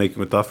deal I'm making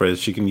with Afra is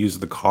she can use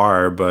the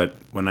car, but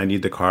when I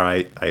need the car,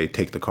 I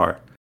take the car.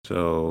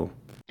 So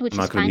Which I'm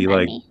not is going to fine be by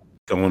like me.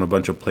 going a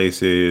bunch of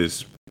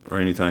places or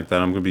anything like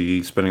that. I'm going to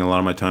be spending a lot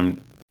of my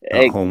time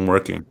at home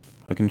working.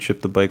 I can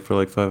ship the bike for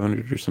like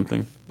 500 or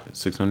something,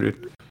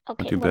 600.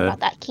 Okay, not too what bad. about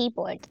that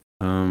keyboard?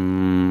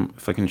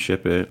 If I can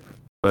ship it,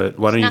 but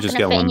why It's don't you not just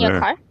gonna get fit one in your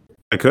there? car?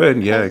 I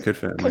could, yeah, I could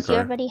fit in my Because you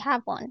car. already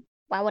have one.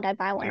 Why would I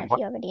buy one if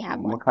you already have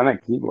one? What kind of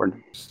keyboard?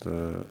 It's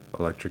the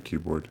electric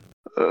keyboard.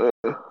 The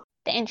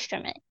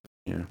instrument.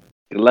 Yeah.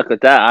 Good luck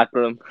with that,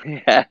 Akram.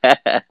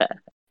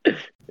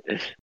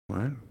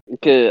 What?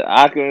 Because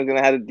Akram's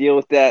gonna have to deal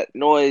with that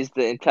noise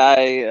the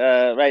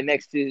entire right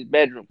next to his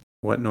bedroom.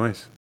 What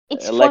noise?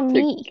 It's for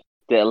me.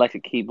 The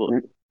electric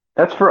keyboard.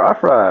 That's for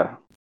Afra.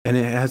 And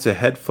it has a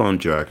headphone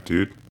jack,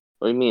 dude.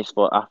 What do you mean it's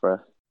for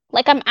Afra?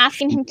 Like I'm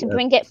asking him to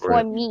bring it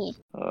for me.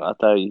 I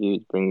thought he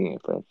was bringing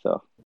it for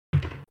himself.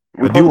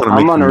 I do want to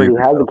make Aman already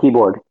has a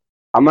keyboard.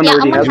 Aman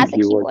has a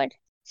keyboard.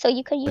 So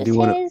you could use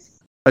his.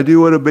 I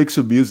do want to make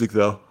some music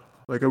though.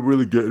 Like I'm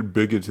really getting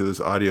big into this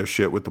audio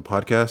shit with the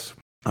podcast.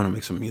 I want to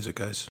make some music,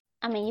 guys.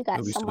 I mean, you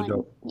got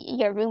someone.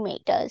 Your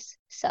roommate does.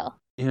 So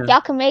yeah.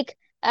 Y'all can make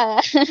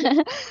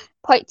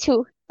part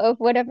 2 of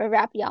whatever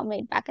rap y'all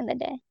made back in the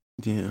day.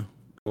 Yeah.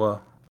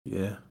 Well,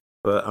 yeah.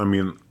 But I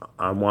mean,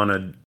 I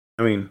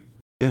think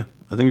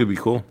it'd be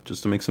cool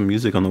just to make some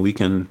music on the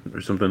weekend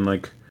or something,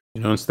 like,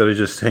 you know, instead of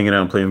just hanging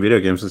out and playing video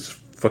games, let's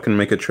fucking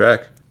make a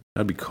track.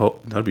 That'd be cool.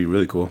 That'd be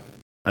really cool.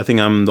 I think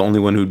I'm the only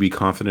one who'd be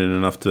confident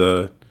enough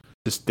to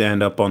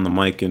stand up on the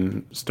mic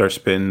and start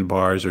spitting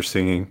bars or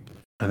singing.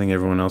 I think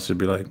everyone else would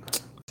be like,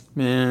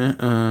 man,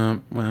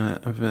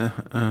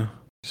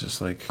 it's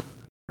just like,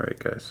 all right,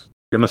 guys,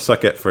 you're gonna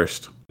suck at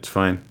first. It's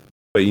fine,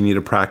 but you need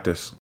to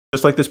practice.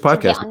 Just like this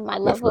podcast. On my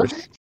level.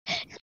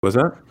 What's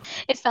that?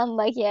 It sounds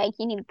like, yeah,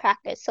 you need to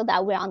practice so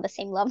that we're on the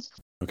same level.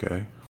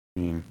 Okay. I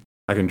mean,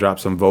 I can drop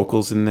some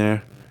vocals in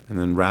there and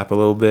then rap a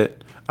little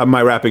bit.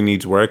 My rapping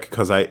needs work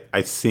because I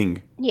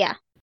sing. Yeah.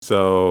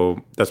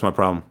 So that's my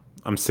problem.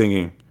 I'm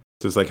singing.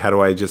 So it's like, how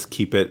do I just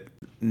keep it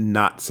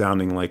not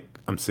sounding like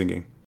I'm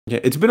singing? Yeah,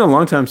 it's been a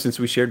long time since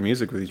we shared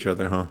music with each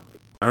other, huh?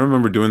 I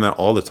remember doing that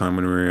all the time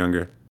when we were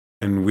younger.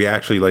 And we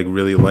actually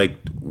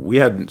we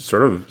had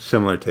sort of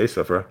similar tastes,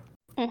 Afra.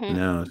 Mm-hmm.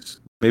 Now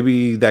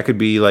maybe that could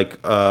be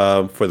like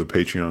for the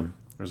Patreon.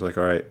 It was like,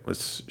 all right,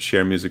 let's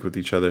share music with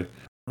each other.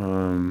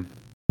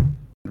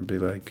 It'd be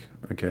like,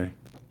 okay.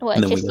 What,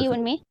 just you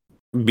and me?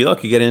 Bilal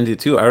could get into it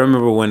too. I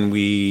remember when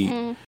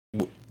we,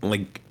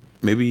 like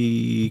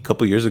maybe a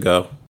couple years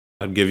ago,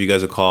 I'd give you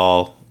guys a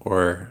call,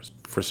 or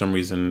for some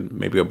reason,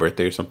 maybe a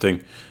birthday or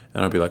something,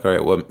 and I'd be like, all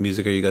right, what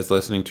music are you guys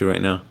listening to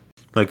right now?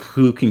 Like,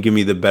 who can give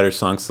me the better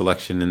song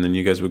selection? And then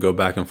you guys would go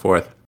back and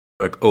forth.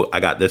 Like, oh, I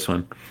got this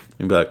one.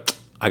 And be like,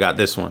 I got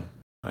this one.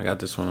 I got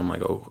this one. I'm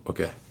like, oh,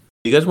 okay.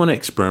 You guys want to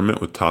experiment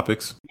with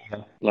topics?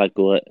 Yeah. Like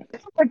what?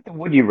 It's like the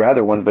Would You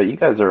Rather ones, but you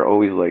guys are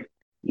always like,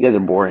 you guys are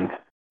boring.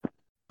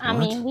 I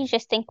mean, we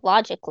just think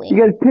logically. You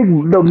guys pick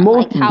the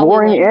most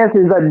boring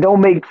answers that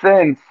don't make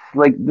sense.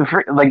 Like the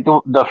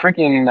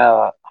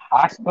freaking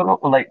hospital,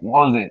 like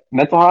what was it?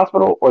 Mental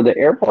hospital or the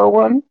airport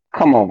one?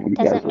 Come on,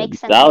 doesn't make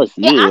sense. That was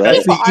you.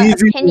 That's the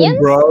easy one,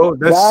 bro.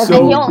 That's so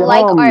dumb. You don't dumb.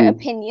 like our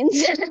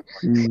opinions.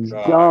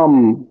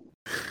 Dumb.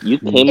 You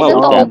came up with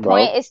the that, whole bro.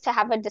 point is to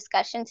have a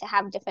discussion, to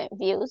have different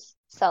views.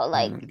 So,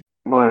 like,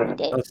 But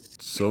that's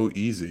so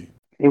easy.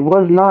 It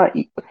was not. What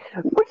are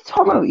you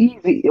talking about?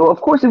 Easy? Well,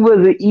 of course, it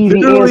was an easy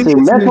Literally, answer.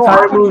 Mental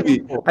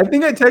hospital. I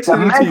think I texted The it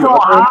to you. mental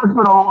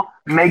hospital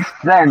makes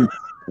sense.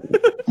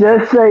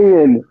 Just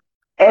saying.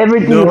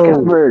 Everything's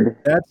covered.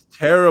 That's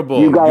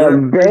terrible. You got a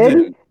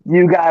bed.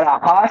 You got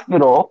a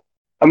hospital.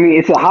 I mean,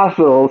 it's a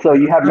hospital, so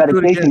you have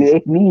medication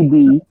if need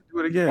be. Do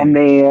it again. And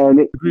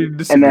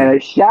then a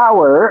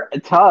shower, a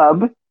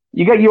tub.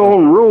 You got your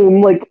own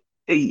room. Like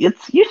you're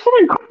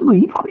sitting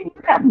comfortably. You probably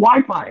have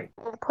Wi-Fi.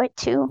 Airport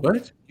too.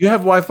 What? You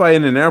have Wi-Fi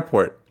in an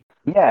airport?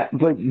 Yeah,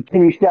 but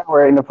can you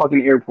shower in a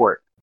fucking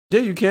airport?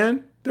 Yeah, you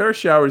can. There are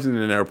showers in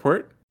an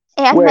airport.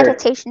 And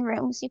meditation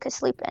rooms you could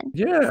sleep in.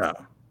 Yeah,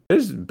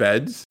 there's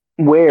beds.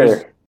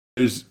 Where?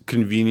 There's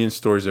convenience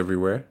stores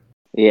everywhere.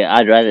 Yeah,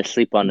 I'd rather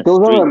sleep on the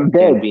street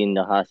than be in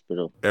the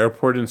hospital.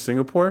 Airport in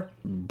Singapore?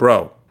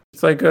 Bro,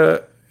 it's like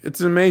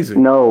it's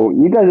amazing. No,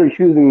 you guys are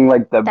choosing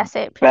like the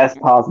best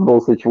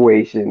possible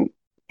situation.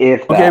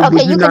 If that.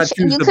 Okay, you could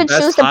choose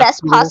the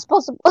best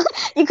possible.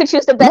 You could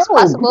choose the best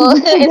possible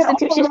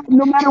institution.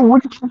 No matter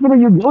which hospital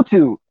you go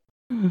to.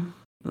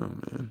 Oh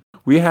man,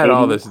 we had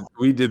all this.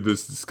 We did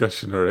this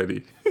discussion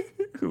already.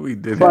 We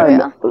did.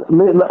 Fine.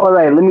 All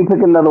right, let me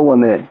pick another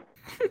one then.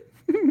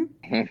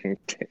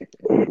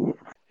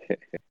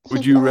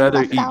 Would you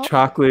rather eat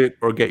chocolate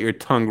or get your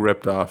tongue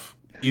ripped off?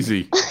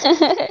 Easy.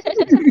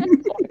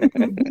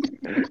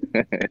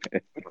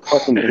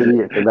 Fucking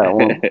idiot for that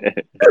one.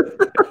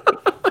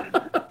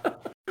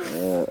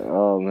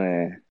 Oh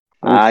man,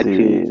 I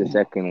choose the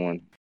second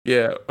one.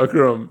 Yeah,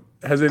 Akram.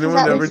 Has anyone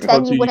ever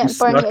told you wouldn't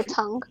burn your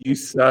tongue? You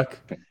suck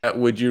at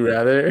Would You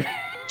Rather?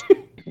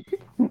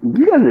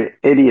 You guys are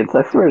idiots.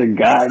 I swear to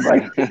God.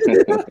 Like,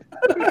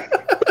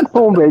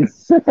 oh makes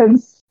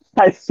sense.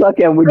 I suck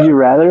at Would You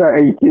Rather. Are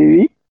you kidding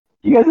me?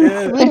 You guys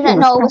we didn't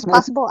know it was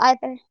possible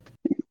either.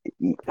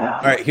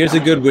 All right, here's a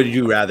good Would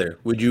You Rather.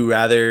 Would you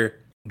rather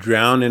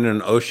drown in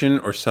an ocean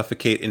or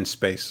suffocate in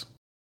space?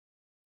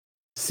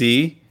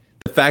 See?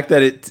 The fact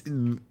that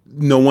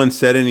no one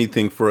said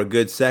anything for a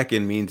good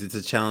second means it's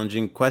a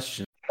challenging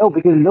question. No,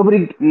 because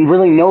nobody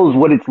really knows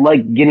what it's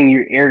like getting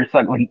your air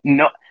sucked. Like,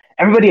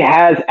 everybody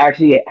has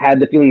actually had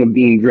the feeling of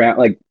being drowned,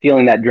 like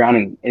feeling that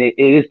drowning, and it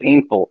is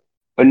painful.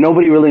 But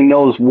nobody really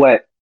knows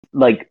what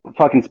like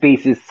fucking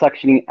space is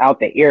suctioning out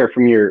the air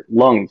from your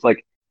lungs.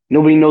 Like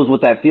nobody knows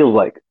what that feels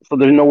like. So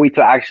there's no way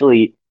to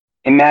actually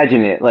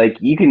imagine it. Like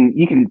you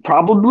can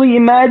probably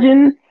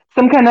imagine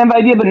some kind of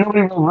idea, but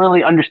nobody will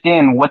really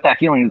understand what that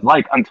feeling is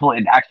like until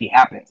it actually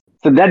happens.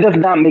 So that does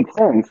not make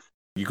sense.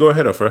 You go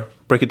ahead, Ofra.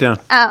 Break it down.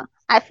 Oh,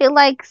 I feel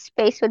like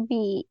space would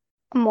be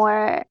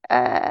more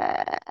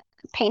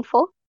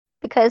painful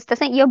because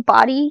doesn't your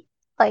body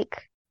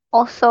like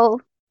also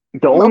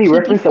the only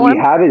reference that we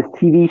have is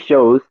TV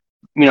shows,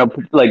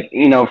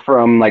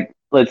 from like,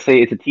 let's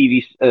say it's a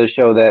TV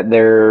show that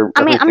they're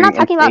I'm not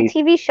talking about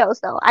TV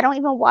shows though. I don't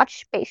even watch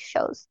space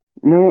shows.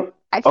 No.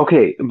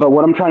 Okay, but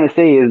what I'm trying to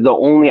say is the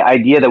only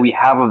idea that we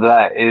have of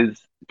that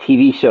is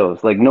TV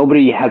shows. Like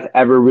nobody has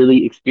ever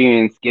really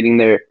experienced getting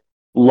their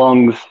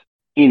lungs,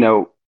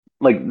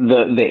 like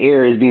the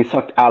air is being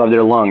sucked out of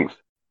their lungs.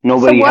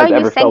 Nobody has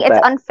ever felt that. So what are you saying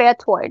it's unfair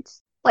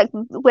towards? Like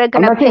we're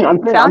gonna pick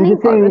drowning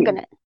or we're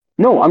gonna...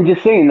 No, I'm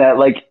just saying that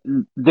like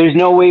there's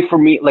no way for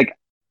me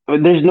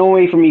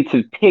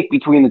to pick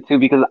between the two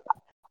because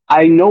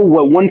I know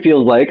what one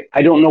feels like.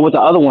 I don't know what the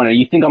other one is.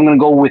 You think I'm going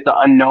to go with the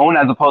unknown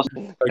as opposed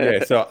to...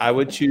 Okay, so I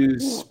would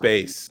choose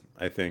space,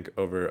 I think,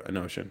 over an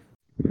ocean.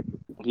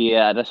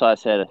 Yeah, that's what I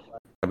said. How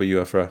about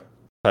you, Afra?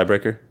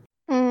 Tiebreaker?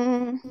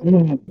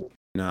 No,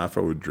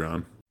 Afra would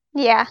drown.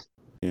 Yeah.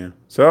 Yeah.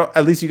 So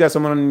at least you got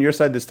someone on your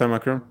side this time,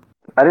 Akram.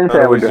 I didn't say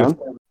I would drown.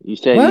 You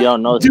said what? You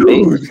don't know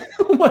space.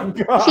 Oh my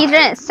God. He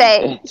didn't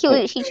say.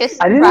 He just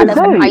brought up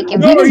an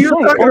argument. No, you're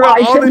talking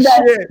about all this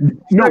shit.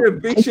 You're talking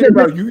big shit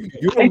about you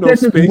don't know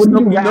space.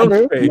 Nobody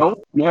knows space.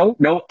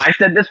 No. I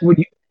said this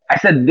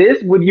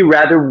would you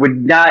rather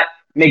would not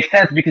make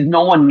sense because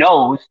no one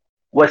knows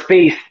what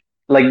space,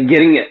 like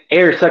getting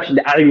air suctioned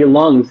out of your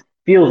lungs,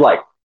 feels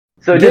like.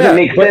 So it doesn't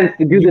make sense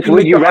to do this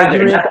would you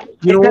rather.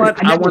 You know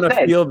what? I want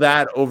to feel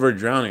that over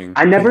drowning.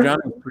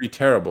 Drowning is pretty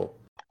terrible.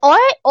 Or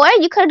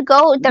you could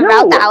go the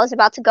route that I was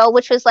about to go,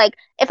 which was like,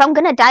 if I'm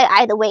gonna die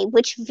either way,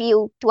 which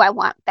view do I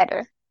want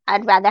better?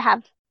 I'd rather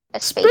have a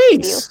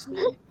space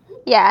view.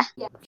 Yeah.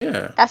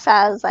 That's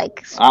how I was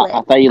like.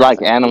 I thought you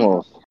liked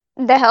animals.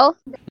 The hell?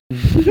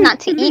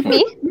 Not to eat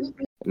me.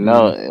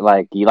 No,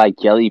 like you like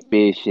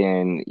jellyfish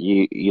and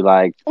you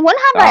like. When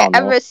have I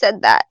ever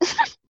said that?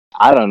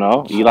 I don't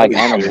know. You like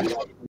animals.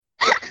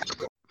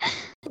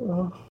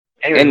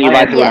 And you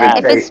like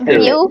if it's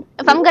view,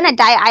 if I'm gonna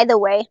die either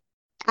way,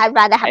 I'd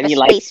rather have a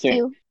space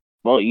view.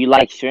 Well, you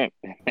like shrimp.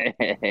 To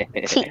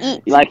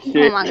eat. You like shrimp.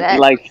 Oh my God. You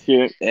like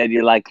shrimp, and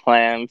you like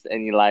clams,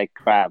 and you like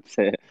crabs.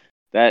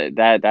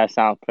 That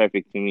sounds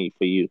perfect to me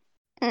for you.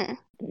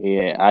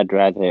 Yeah, I'd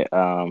rather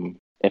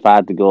if I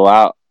had to go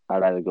out,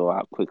 I'd rather go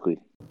out quickly.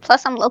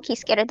 Plus, I'm low-key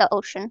scared of the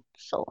ocean,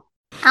 so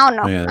I don't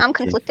know. Yeah, I'm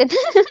conflicted.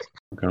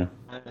 Okay.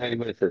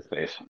 Anybody says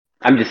space.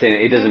 I'm just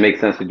saying it doesn't make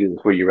sense to do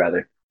this. Would you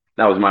rather?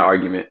 That was my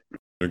argument.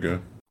 Okay.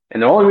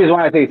 And the only reason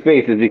why I say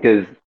space is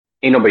because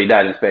ain't nobody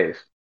died in space.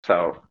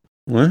 So.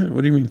 What?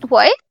 What do you mean?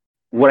 What?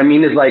 What I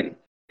mean is like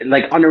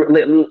I'm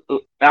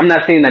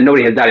not saying that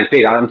nobody has died in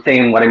space. I'm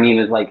saying what I mean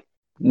is like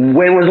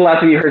When was the last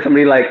time you heard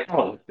somebody like,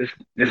 "Oh, this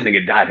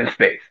nigga died in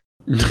space"?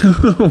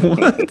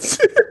 What?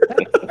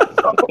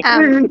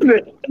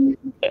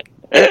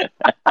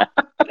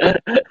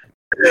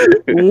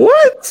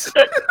 What?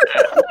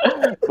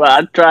 But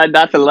I tried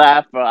not to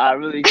laugh, bro. I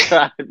really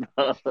tried,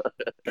 bro.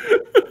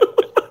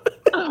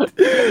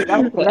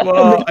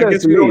 Well, I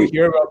guess we don't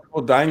hear about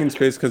people dying in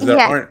space because there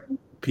aren't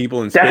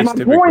people in space.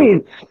 That's my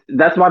point.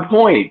 That's my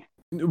point.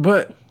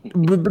 But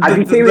I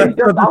can say that's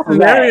the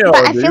scenario.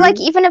 But I feel like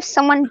even if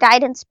someone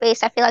died in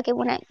space, I feel like it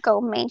wouldn't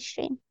go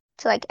mainstream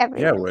to like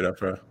everyone. Yeah, it would,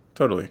 Afra.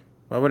 Totally.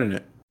 Why wouldn't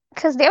it?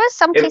 Because there was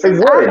some cases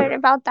I heard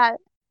about that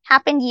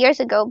happened years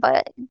ago,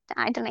 but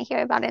I didn't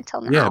hear about it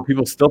until now. Yeah,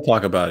 people still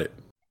talk about it.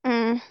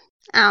 I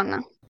don't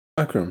know.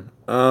 Akram,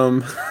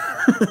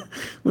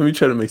 let me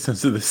try to make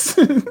sense of this.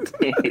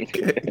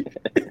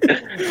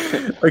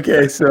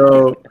 Okay,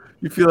 so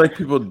you feel like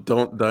people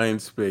don't die in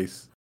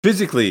space.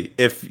 Physically,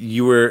 if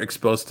you were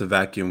exposed to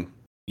vacuum,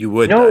 you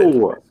would die.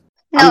 No,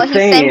 he's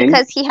saying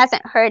because he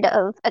hasn't heard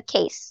of a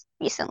case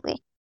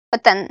recently.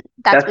 But then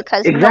that's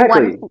because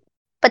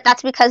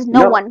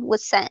no one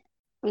was sent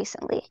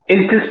recently.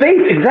 Into space,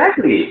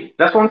 exactly.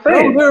 That's what I'm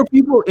saying. No, there are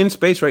people in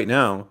space right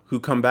now who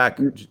come back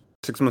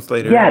 6 months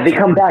later. Yeah, they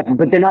come back,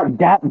 but they're not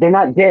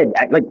dead.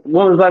 Like,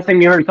 when was the last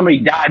time you heard somebody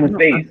died in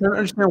space? I don't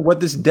understand what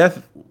this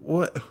death.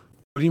 What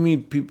do you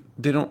mean? People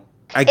they don't.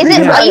 Is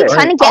it what you're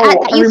trying to get at?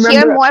 That you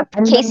hear more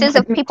cases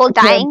of people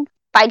dying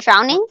by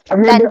drowning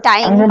than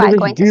dying by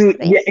going to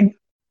space? Yeah,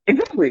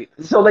 exactly.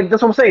 So, like,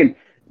 that's what I'm saying.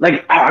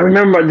 Like, I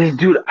remember this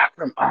dude.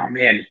 Oh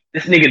man,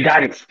 this nigga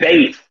died in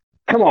space.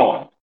 Come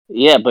on.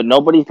 Yeah, but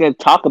nobody's gonna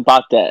talk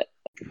about that.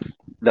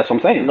 That's what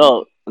I'm saying.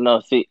 No.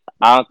 See,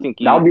 I don't think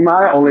that would be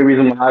my only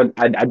reason why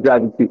I'd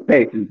drive into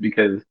space is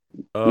because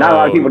not a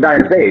lot of people die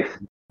in space.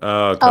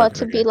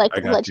 To be like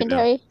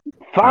legendary.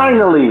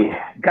 Finally,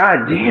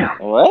 god damn.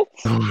 What?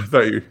 I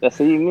thought you. That's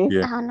what you mean?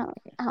 Yeah. I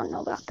don't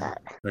know about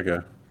that. Okay.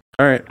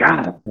 All right.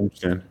 God. I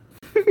understand.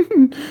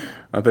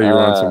 I thought you were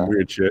on some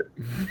weird shit.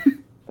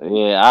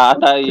 Yeah, I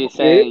thought you were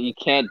saying you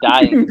can't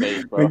die in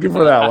space, bro. Thank you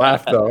for that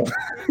laugh, though.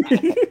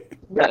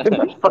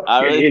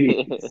 I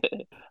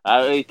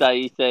really thought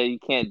you said you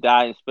can't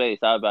die in space.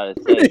 I was about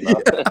to say, bro.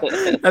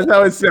 That's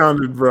how it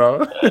sounded,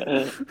 bro.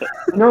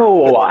 No,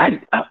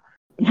 what?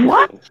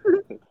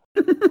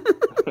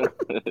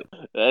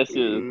 That shit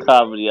is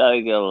comedy. I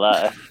ain't gonna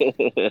lie.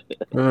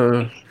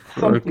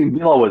 Something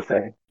Bill would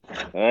say.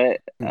 Right,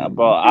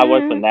 bro. I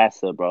work for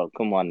NASA, bro.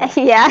 Come on now.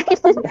 Yeah.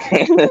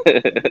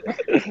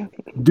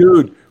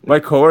 Dude, my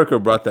coworker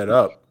brought that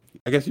up.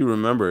 I guess you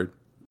remembered.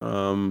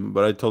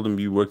 But I told him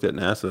you worked at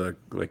NASA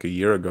like a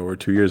year ago or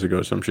 2 years ago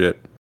or some shit.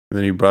 And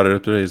then he brought it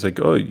up today. He's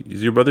like, "Oh,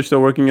 is your brother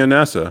still working at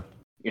NASA?"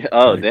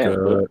 Oh, like,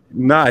 damn.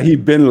 Nah,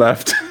 he'd been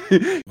left.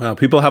 Wow,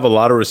 people have a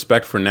lot of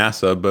respect for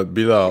NASA, but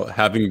Bilal,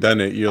 having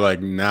done it, you're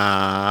like,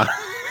 nah.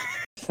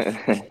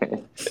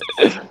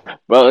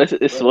 Bro,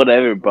 it's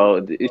whatever,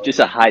 bro. It's just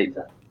a hype.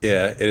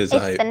 Yeah, it is a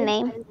hype. It's the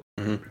name.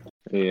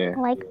 Mm-hmm. Yeah.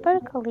 Like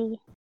Berkeley.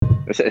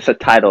 It's a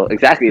title.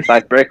 Exactly, it's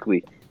like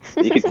Berkeley.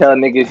 You can tell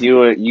niggas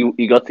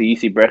you go to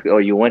UC Berkeley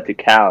or you went to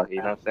Cal, you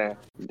know what I'm saying?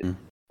 Mm-hmm.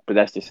 But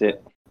that's just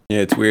it. Yeah,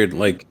 it's weird.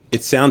 Like,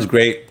 it sounds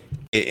great.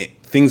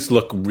 Things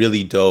look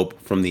really dope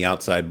from the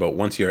outside, but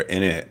once you're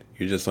in it,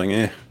 you're just like,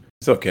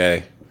 it's okay.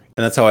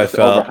 And that's how I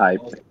felt.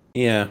 Overhyped.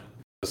 Yeah.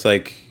 It's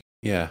like,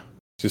 yeah,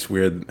 it's just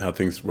weird how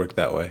things work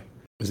that way.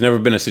 There's never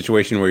been a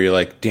situation where you're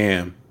like,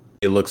 damn,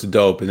 it looks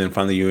dope. And then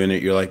finally you in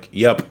it, you're like,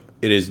 yep,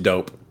 it is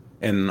dope.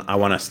 And I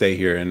want to stay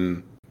here.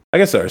 And I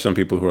guess there are some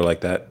people who are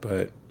like that,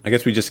 but I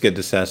guess we just get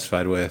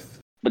dissatisfied with.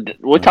 But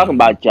we're talking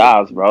about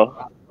jobs,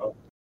 bro.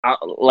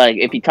 Like,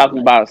 if you're talking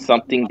about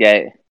something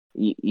that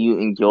you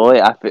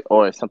enjoy,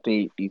 or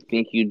something you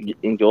think you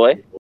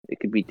enjoy, it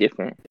could be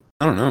different.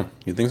 I don't know.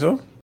 You think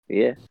so?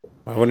 Yeah.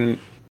 Why wouldn't it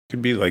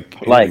could be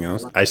like anything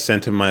else? I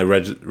sent him my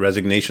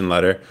resignation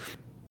letter.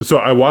 So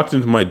I walked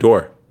into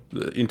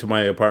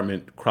my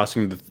apartment,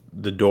 crossing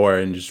the door,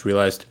 and just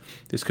realized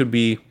this could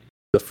be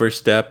the first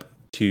step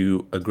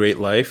to a great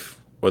life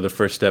or the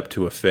first step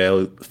to a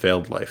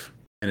failed life.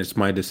 And it's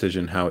my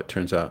decision how it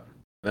turns out.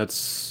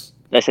 That's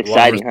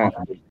exciting, huh?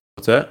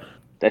 What's that?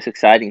 That's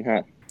exciting,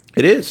 huh?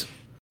 It is.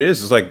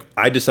 It's like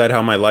I decide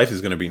how my life is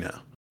going to be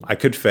now. I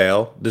could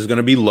fail. There's going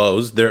to be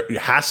lows. There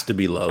has to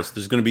be lows.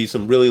 There's going to be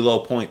some really low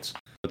points.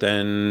 But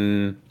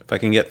then if I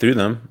can get through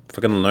them, if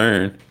I can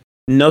learn,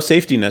 no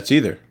safety nets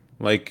either.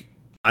 Like,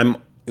 I'm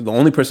the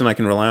only person I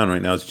can rely on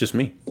right now is just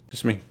me.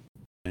 Just me.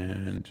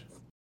 And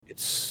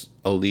it's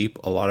a leap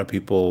a lot of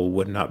people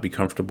would not be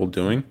comfortable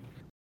doing.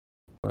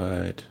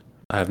 But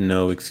I have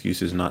no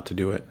excuses not to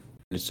do it.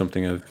 It's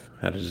something I've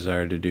had a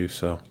desire to do,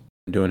 so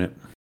I'm doing it.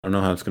 I don't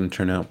know how it's going to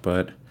turn out,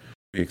 but I'll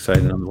be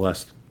excited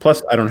nonetheless.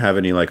 Plus, I don't have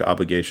any like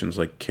obligations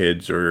like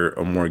kids or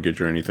a mortgage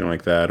or anything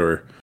like that,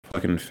 or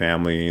fucking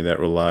family that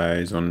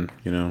relies on,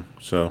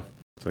 so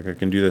it's like I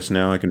can do this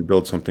now. I can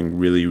build something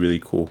really, really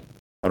cool.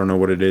 I don't know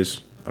what it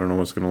is. I don't know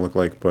what it's going to look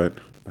like, but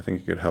I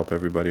think it could help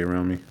everybody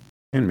around me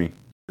and me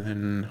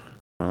and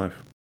my life.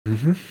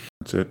 Mm-hmm.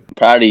 That's it.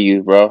 Proud of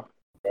you, bro.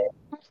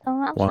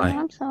 Why?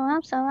 I'm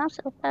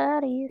so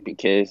proud of you.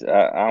 Because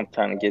I'm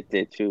trying to get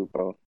there too,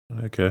 bro.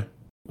 Okay.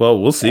 Well,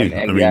 we'll see.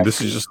 And I mean, this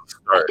is just the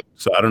start,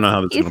 so I don't know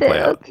how this is You gonna play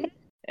said out. okay.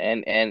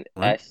 And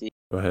What? actually,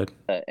 Go ahead.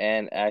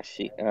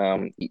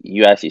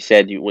 you actually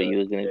said what you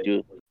was gonna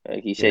do.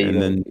 You said Yeah,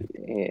 you and gonna,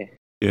 then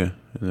and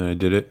then I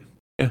did it.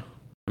 Yeah,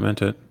 I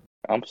meant it.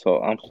 I'm so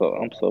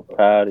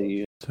proud of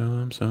you.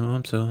 I'm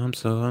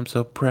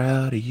so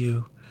proud of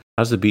you.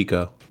 How's the beat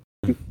go?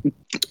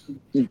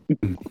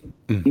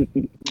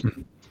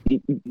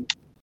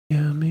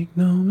 Yeah, make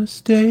no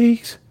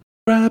mistakes.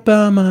 Right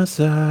by my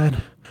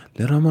side.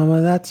 Little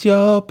mama, that's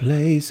your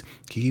place.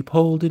 Keep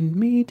holding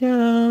me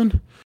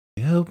down.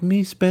 Help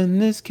me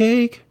spend this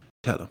cake.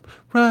 Tell them,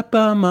 right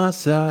by my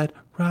side.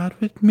 Ride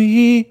with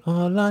me.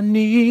 All I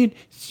need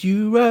is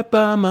you right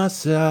by my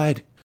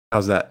side.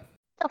 How's that?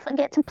 Don't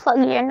forget to plug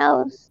your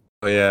nose.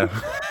 Oh, yeah.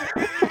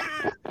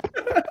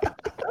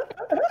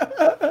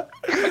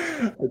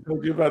 I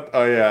told you about.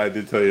 Oh, yeah, I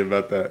did tell you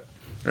about that.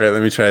 All right,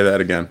 let me try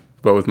that again,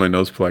 but with my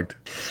nose plugged.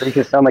 So you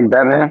can sound like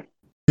Batman?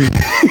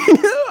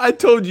 I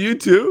told you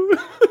to.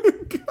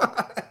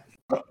 God.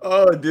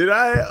 Oh, did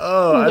I?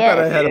 Oh, I thought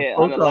I had a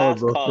phone call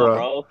with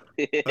bro.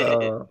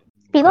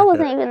 Speedo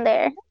wasn't even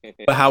there.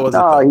 But how was it?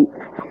 No,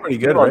 Though? Pretty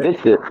good, all right?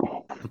 this shit.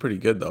 I'm pretty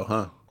good though,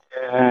 huh?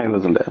 Yeah, it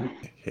wasn't bad.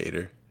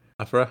 Hater.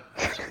 Afra?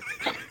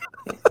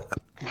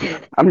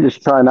 I'm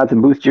just trying not to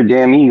boost your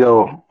damn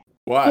ego.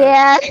 Why?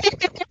 Yeah.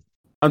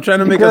 I'm trying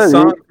to make a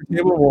song for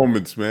table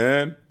moments,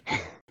 man.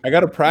 I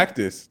gotta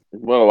practice.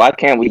 Well, why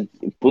can't we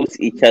boost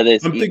each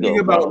other's I'm thinking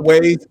ego, about bro?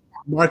 ways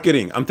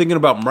marketing. I'm thinking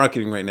about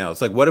marketing right now.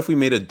 It's like, what if we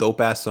made a dope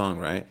ass song,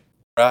 right?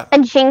 A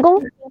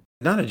jingle?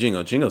 Not a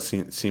jingle. Jingle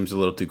seems a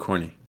little too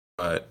corny,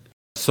 but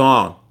a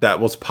song that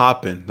was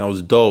popping, that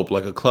was dope,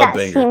 like a club That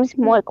banger. seems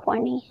more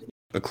corny.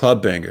 A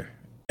club banger,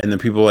 and then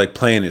people like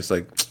playing it. It's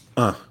like,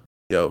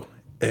 yo,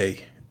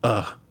 hey,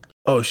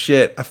 oh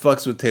shit, I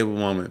fucks with Table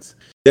Moments.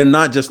 They're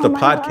not just a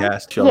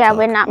podcast. Yeah,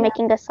 we're not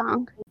making a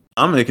song.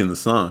 I'm making the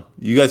song.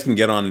 You guys can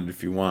get on it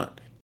if you want.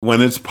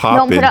 When it's No,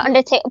 popping.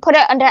 put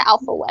it under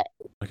Alpha Wet.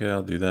 Okay,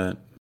 I'll do that.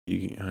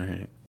 All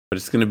right, but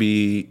it's gonna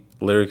be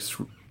lyrics,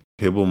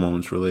 Table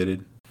Moments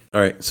related.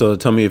 All right, so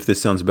tell me if this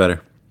sounds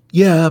better.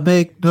 Yeah,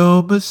 make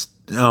no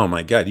mistake. Oh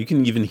my god, you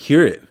can even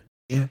hear it.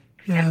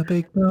 Yeah,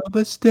 make no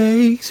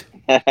mistakes.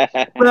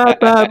 Right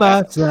by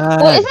my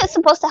side. What is it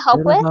supposed to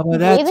help with? Mama,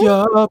 that's Breathing?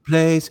 your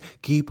place.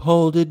 Keep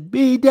holding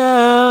me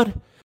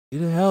down.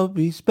 It'll help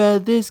me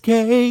spend this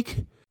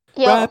cake.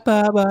 Yo, Right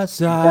by my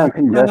side.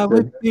 congested. Ride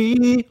with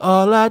me.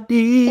 All I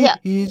need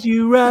is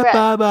you right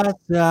by my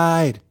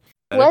side.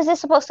 what is it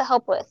supposed to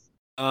help with?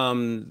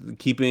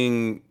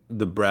 Keeping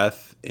the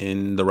breath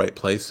in the right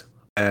place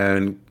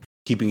and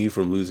keeping you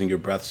from losing your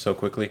breath so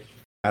quickly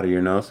out of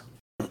your nose.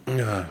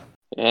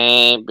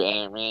 Hey,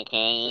 baby,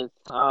 can you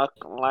talk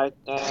like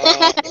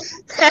that?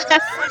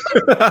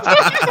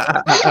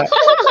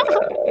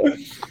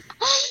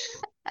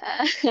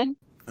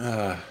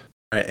 All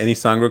right, any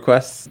song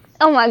requests?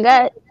 Oh my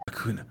god.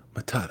 Hakuna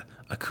Matata,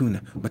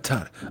 Hakuna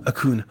Matata,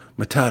 Hakuna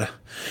Matata.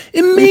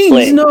 It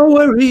means no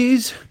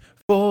worries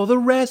for the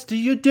rest of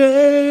your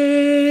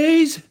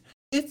days.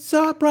 It's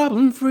our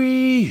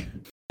problem-free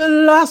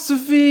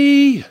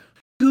philosophy.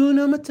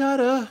 Hakuna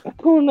Matata,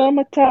 Hakuna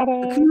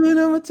Matata.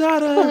 Hakuna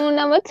Matata,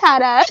 Hakuna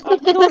Matata.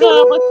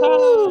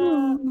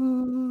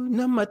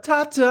 Hakuna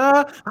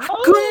Matata,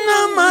 Hakuna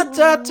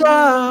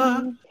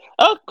Matata.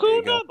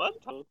 Hakuna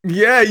Matata.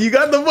 Yeah, you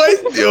got the voice.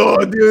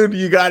 Oh, dude,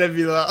 you gotta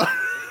be loud.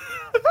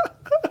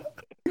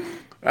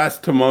 That's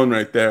Timon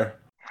right there.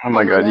 Oh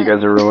my god, you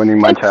guys are ruining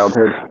my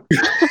childhood.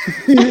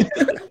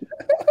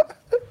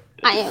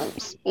 I am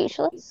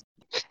speechless.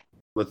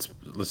 Let's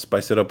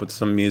spice it up with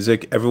some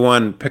music.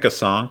 Everyone, pick a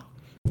song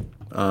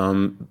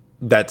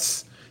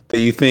that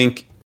you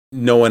think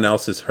no one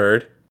else has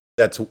heard.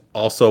 That's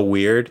also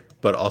weird,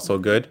 but also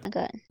good.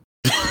 Good.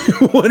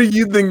 What are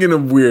you thinking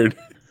of weird?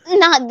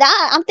 Not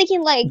that. I'm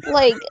thinking like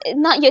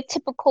not your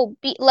typical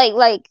beat.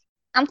 Like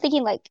I'm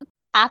thinking like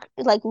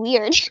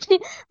weird.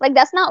 Like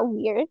that's not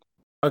weird.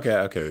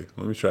 Okay. Let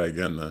me try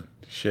again then.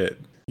 Shit.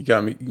 You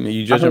got me.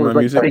 You judging my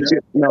music?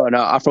 No.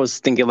 Afro was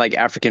thinking like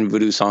African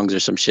voodoo songs or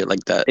some shit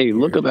like that. Hey,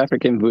 look up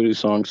African voodoo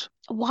songs.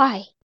 Why?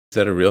 Is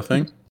that a real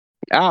thing?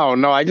 Oh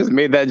no, I just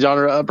made that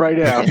genre up right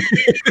now.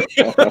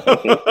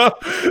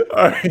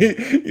 All right.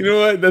 You know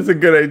what? That's a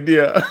good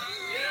idea.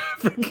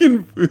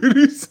 African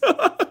voodoo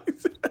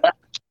songs.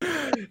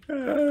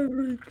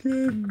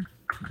 African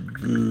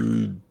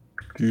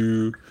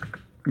voodoo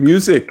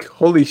music.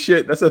 Holy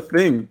shit, that's a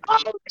thing. Oh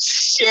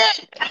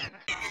shit!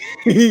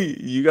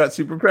 You got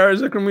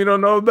superpowers that we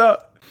don't know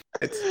about?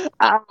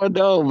 I don't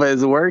know, but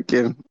it's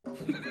working.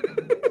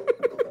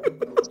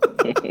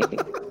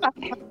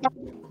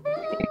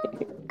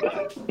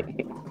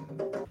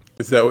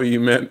 Is that what you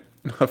meant,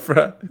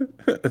 Afra?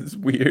 That's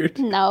weird.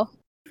 No.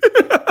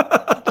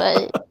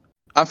 But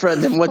Afra,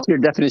 then what's your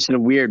definition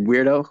of weird,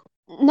 weirdo?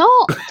 no,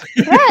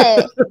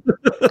 bruh.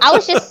 I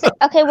was just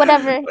okay.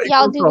 Whatever,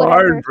 y'all do whatever.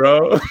 Hard,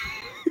 bro.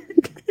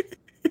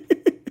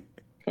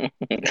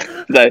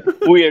 Like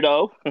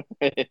weirdo.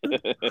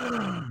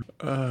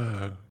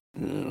 Yeah.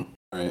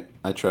 All right,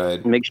 I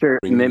tried. Make sure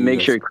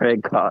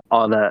Craig caught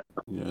all that.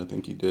 Yeah, I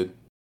think he did.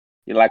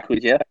 You like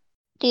Huja?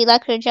 Do you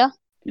like Huja?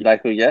 You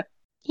like Huja?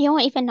 You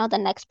don't even know the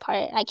next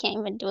part. I can't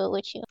even do it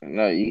with you.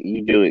 No,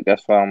 you do it.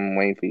 That's why I'm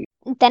waiting for you.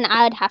 Then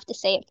I would have to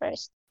say it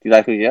first. Do you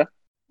like Huja?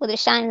 Will it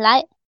shine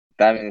light?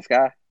 Diamond in the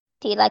sky.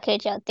 Do you like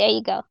Huja? There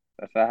you go.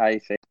 That's not how you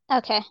say it.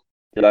 Okay. Do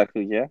you like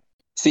Huja?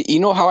 See, you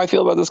know how I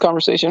feel about this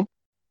conversation?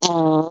 He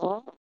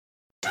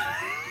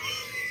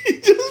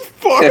just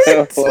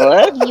farted.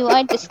 What? You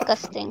are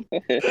disgusting.